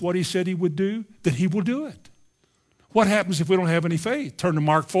 This is what he said he would do, then he will do it. What happens if we don't have any faith? Turn to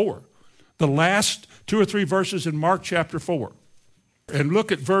Mark 4. The last 2 or 3 verses in Mark chapter 4. And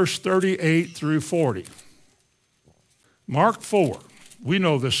look at verse 38 through 40. Mark 4. We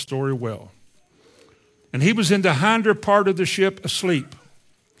know this story well. And he was in the hinder part of the ship asleep.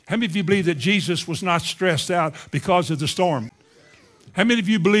 How many of you believe that Jesus was not stressed out because of the storm? How many of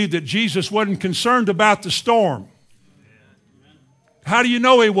you believe that Jesus wasn't concerned about the storm? How do you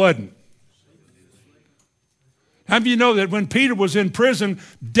know he wasn't? How do you know that when Peter was in prison,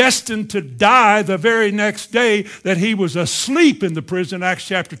 destined to die the very next day, that he was asleep in the prison, Acts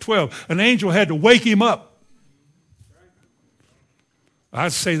chapter 12? An angel had to wake him up.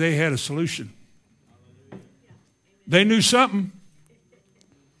 I'd say they had a solution. They knew something.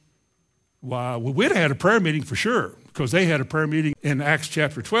 Well, we'd have had a prayer meeting for sure, because they had a prayer meeting in Acts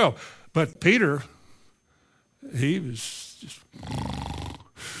chapter 12. But Peter, he was just...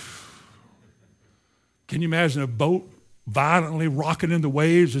 Can you imagine a boat violently rocking in the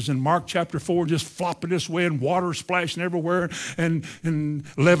waves, as in Mark chapter 4, just flopping this way and water splashing everywhere, and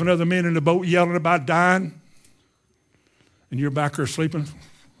 11 other men in the boat yelling about dying? And you're back there sleeping?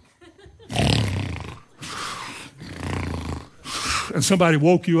 And somebody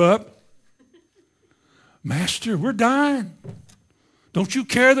woke you up. Master, we're dying. Don't you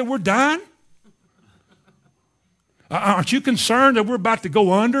care that we're dying? Aren't you concerned that we're about to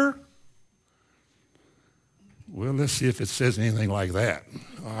go under? Well, let's see if it says anything like that.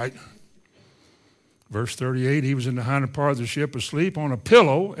 All right. Verse 38, he was in the hinder part of the ship asleep on a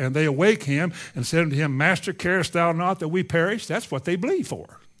pillow, and they awake him and said unto him, Master, carest thou not that we perish? That's what they believe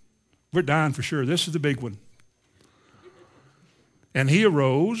for. We're dying for sure. This is the big one. And he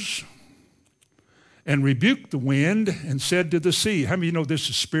arose and rebuked the wind and said to the sea. How many of you know this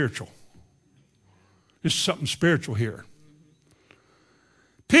is spiritual? This is something spiritual here.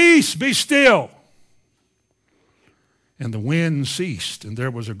 Peace, be still. And the wind ceased, and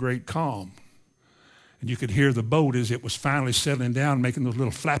there was a great calm. And you could hear the boat as it was finally settling down, making those little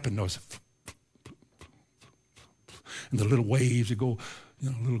flapping noises. And the little waves that go,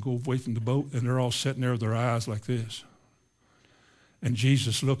 go away from the boat, and they're all sitting there with their eyes like this. And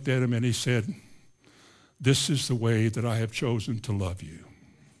Jesus looked at him and he said, this is the way that I have chosen to love you.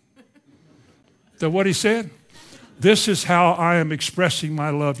 Is that what he said? This is how I am expressing my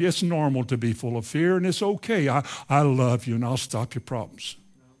love. It's normal to be full of fear, and it's okay. I love you, and I'll stop your problems.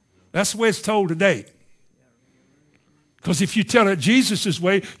 That's the way it's told today. Because if you tell it Jesus'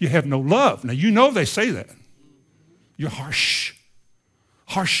 way, you have no love. Now, you know they say that. You're harsh.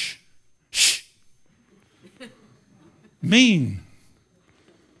 Harsh. Shh. Mean.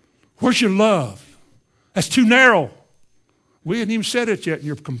 Where's your love? That's too narrow. We hadn't even said it yet, and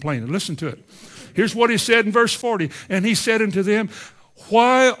you're complaining. Listen to it. Here's what he said in verse 40. And he said unto them,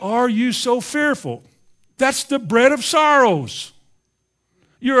 why are you so fearful? That's the bread of sorrows.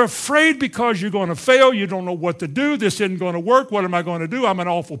 You're afraid because you're going to fail. You don't know what to do. This isn't going to work. What am I going to do? I'm an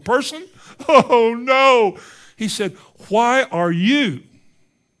awful person. Oh, no. He said, why are you?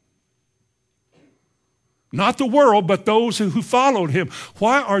 Not the world, but those who followed him.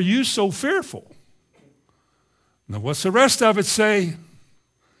 Why are you so fearful? Now, what's the rest of it say?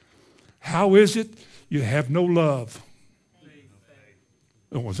 How is it you have no love?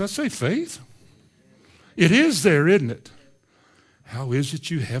 Oh, does that say faith? It is there, isn't it? How is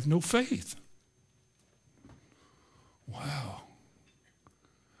it you have no faith? Wow.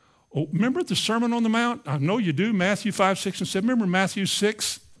 Oh, remember the Sermon on the Mount? I know you do, Matthew 5, 6, and 7. Remember Matthew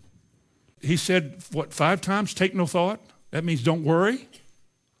 6? He said, 5 times? Take no thought. That means don't worry.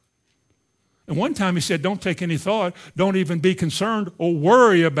 And one time he said, don't take any thought. Don't even be concerned or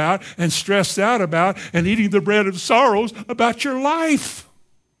worry about and stressed out about and eating the bread of sorrows about your life.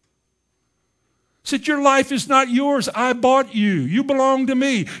 Said, your life is not yours. I bought you. You belong to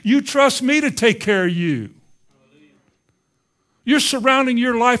me. You trust me to take care of you. You're surrounding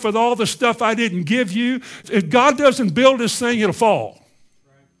your life with all the stuff I didn't give you. If God doesn't build this thing, it'll fall.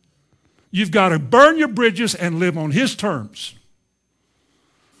 You've got to burn your bridges and live on his terms.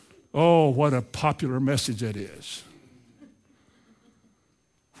 Oh, what a popular message that is.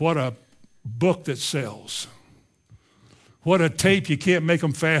 What a book that sells. What a tape, you can't make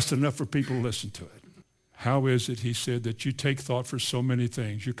them fast enough for people to listen to it. How is it, he said, that you take thought for so many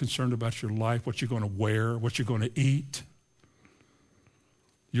things? You're concerned about your life, what you're going to wear, what you're going to eat.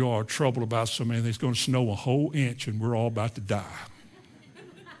 You are troubled about so many things. It's going to snow a whole inch and we're all about to die.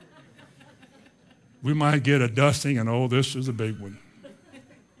 We might get a dusting and, oh, this is a big one.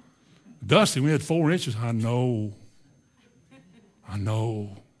 Dusting, we had 4 inches. I know.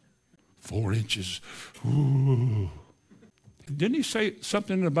 4 inches. Ooh. Didn't he say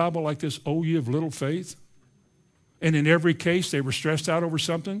something in the Bible like this, oh, ye of little faith? And in every case, they were stressed out over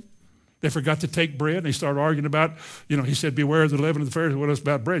something. They forgot to take bread. And they started arguing about, he said, beware of the leaven of the Pharisees. What else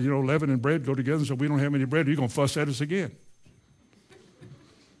about bread? Leaven and bread go together, so we don't have any bread. You're going to fuss at us again.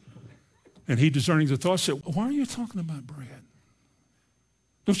 And he, discerning the thoughts, said, why are you talking about bread?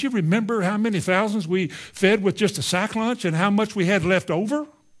 Don't you remember how many thousands we fed with just a sack lunch and how much we had left over?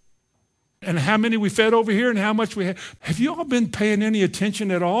 And how many we fed over here and how much we had? Have you all been paying any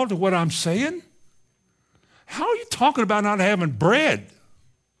attention at all to what I'm saying? How are you talking about not having bread?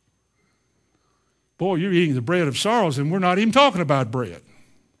 Boy, you're eating the bread of sorrows and we're not even talking about bread.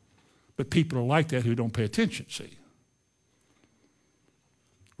 But people are like that who don't pay attention, see.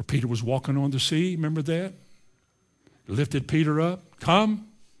 Or Peter was walking on the sea, remember that? Lifted Peter up, come.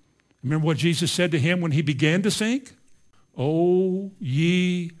 Remember what Jesus said to him when he began to sink? O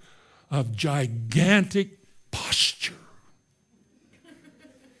ye of gigantic posture.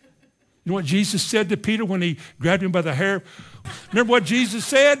 You know what Jesus said to Peter when he grabbed him by the hair? Remember what Jesus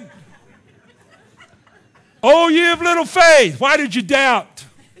said? Oh, ye of little faith, why did you doubt?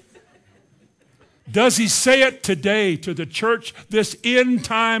 Does he say it today to the church, this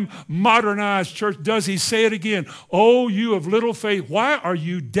end-time modernized church? Does he say it again? Oh, you of little faith, why are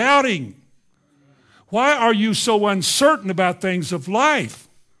you doubting? Why are you so uncertain about things of life?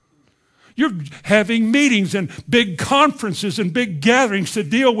 You're having meetings and big conferences and big gatherings to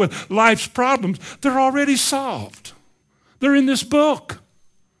deal with life's problems. They're already solved. They're in this book.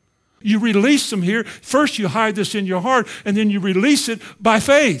 You release them here. First you hide this in your heart, and then you release it by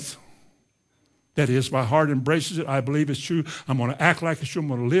faith. That is, my heart embraces it. I believe it's true. I'm going to act like it's true. I'm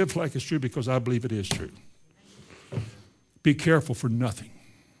going to live like it's true because I believe it is true. Be careful for nothing.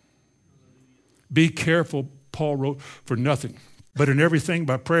 Be careful, Paul wrote, for nothing. But in everything,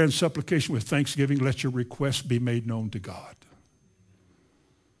 by prayer and supplication with thanksgiving, let your requests be made known to God.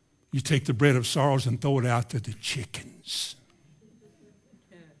 You take the bread of sorrows and throw it out to the chickens.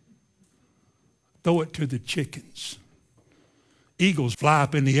 Throw it to the chickens. Eagles fly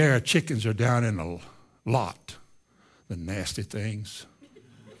up in the air. Chickens are down in a lot. The nasty things.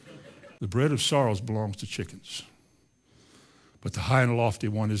 The bread of sorrows belongs to chickens. But the high and lofty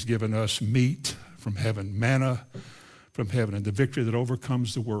one has given us meat from heaven, manna from heaven. And the victory that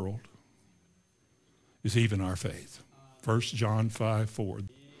overcomes the world is even our faith. 1 John 5:4.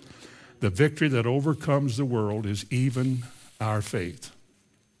 The victory that overcomes the world is even our faith.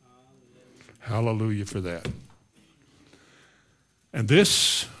 Hallelujah for that. And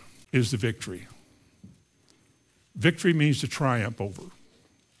this is the victory. Victory means to triumph over.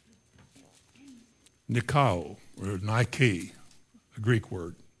 Nikao, or Nike, a Greek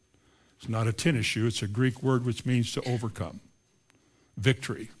word. It's not a tennis shoe. It's a Greek word which means to overcome.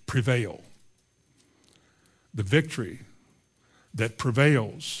 Victory, prevail. The victory that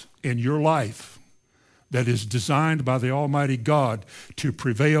prevails in your life, that is designed by the Almighty God to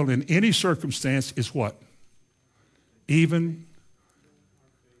prevail in any circumstance is what? Even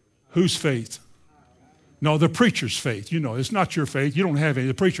whose faith? No, the preacher's faith. You know, it's not your faith. You don't have any.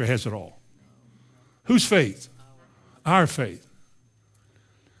 The preacher has it all. Whose faith? Our faith.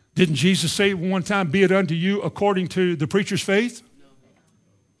 Didn't Jesus say one time, be it unto you according to the preacher's faith?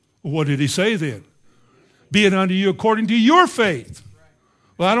 What did he say then? Be it unto you according to your faith.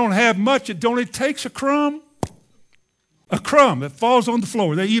 Well, I don't have much. It only takes a crumb. A crumb that falls on the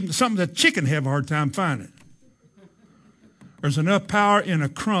floor. Even something that chicken have a hard time finding. There's enough power in a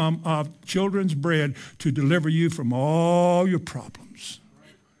crumb of children's bread to deliver you from all your problems.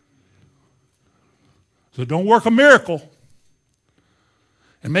 So don't work a miracle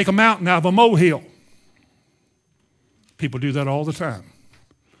and make a mountain out of a molehill. People do that all the time.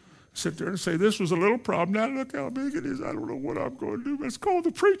 Sit there and say, this was a little problem. Now look how big it is. I don't know what I'm going to do. Let's call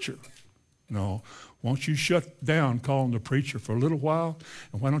the preacher. No. Won't you shut down calling the preacher for a little while?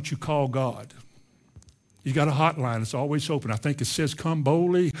 And why don't you call God? You got a hotline. It's always open. I think it says come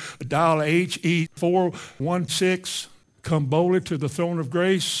boldly. Dial HE416. Come boldly to the throne of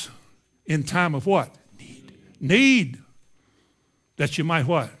grace in time of what? Need. That you might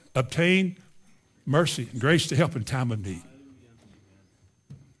what? Obtain mercy and grace to help in time of need.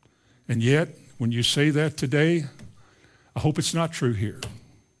 And yet, when you say that today, I hope it's not true here.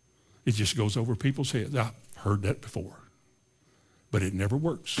 It just goes over people's heads. I've heard that before. But it never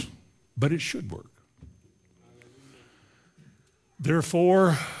works. But it should work.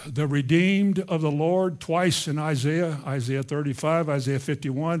 Therefore, the redeemed of the Lord, twice in Isaiah 35, Isaiah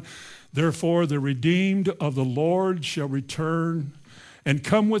 51, therefore the redeemed of the Lord shall return and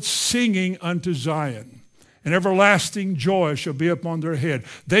come with singing unto Zion. And everlasting joy shall be upon their head.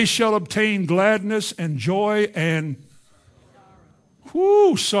 They shall obtain gladness and joy and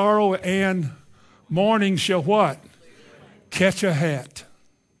sorrow and mourning shall what? Catch a hat.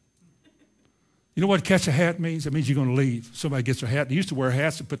 You know what catch a hat means? It means you're going to leave. Somebody gets a hat. They used to wear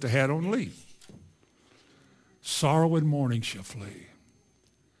hats and put the hat on and leave. Sorrow and mourning shall flee.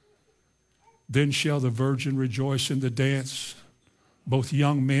 Then shall the virgin rejoice in the dance, both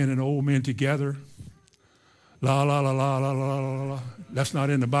young men and old men together. La, la, la, la, la, la, la, la. That's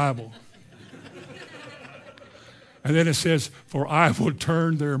not in the Bible. And then it says, for I will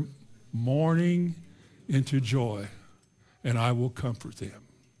turn their mourning into joy, and I will comfort them,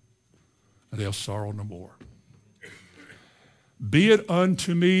 and they'll sorrow no more. Be it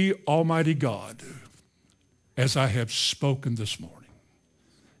unto me, Almighty God, as I have spoken this morning,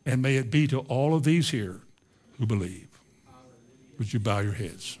 and may it be to all of these here who believe. Would you bow your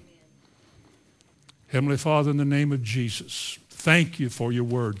heads? Heavenly Father, in the name of Jesus, thank you for your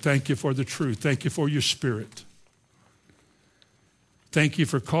word. Thank you for the truth. Thank you for your spirit. Thank you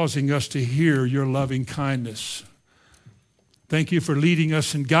for causing us to hear your loving kindness. Thank you for leading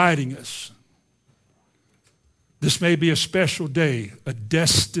us and guiding us. This may be a special day, a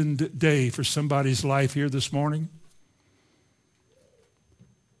destined day for somebody's life here this morning.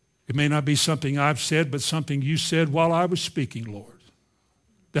 It may not be something I've said, but something you said while I was speaking, Lord.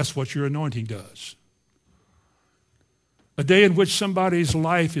 That's what your anointing does. A day in which somebody's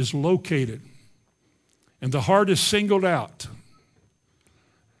life is located and the heart is singled out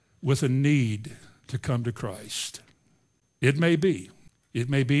with a need to come to Christ. It may be. It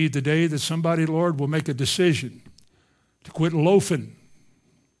may be the day that somebody, Lord, will make a decision to quit loafing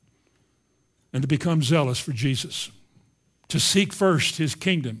and to become zealous for Jesus, to seek first his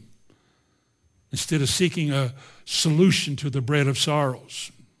kingdom instead of seeking a solution to the bread of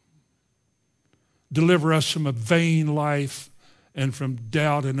sorrows. Deliver us from a vain life and from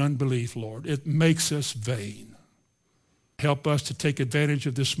doubt and unbelief, Lord. It makes us vain. Help us to take advantage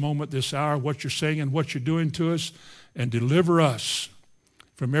of this moment, this hour, what you're saying and what you're doing to us, and deliver us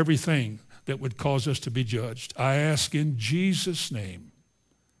from everything that would cause us to be judged. I ask in Jesus' name,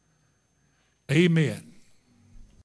 amen.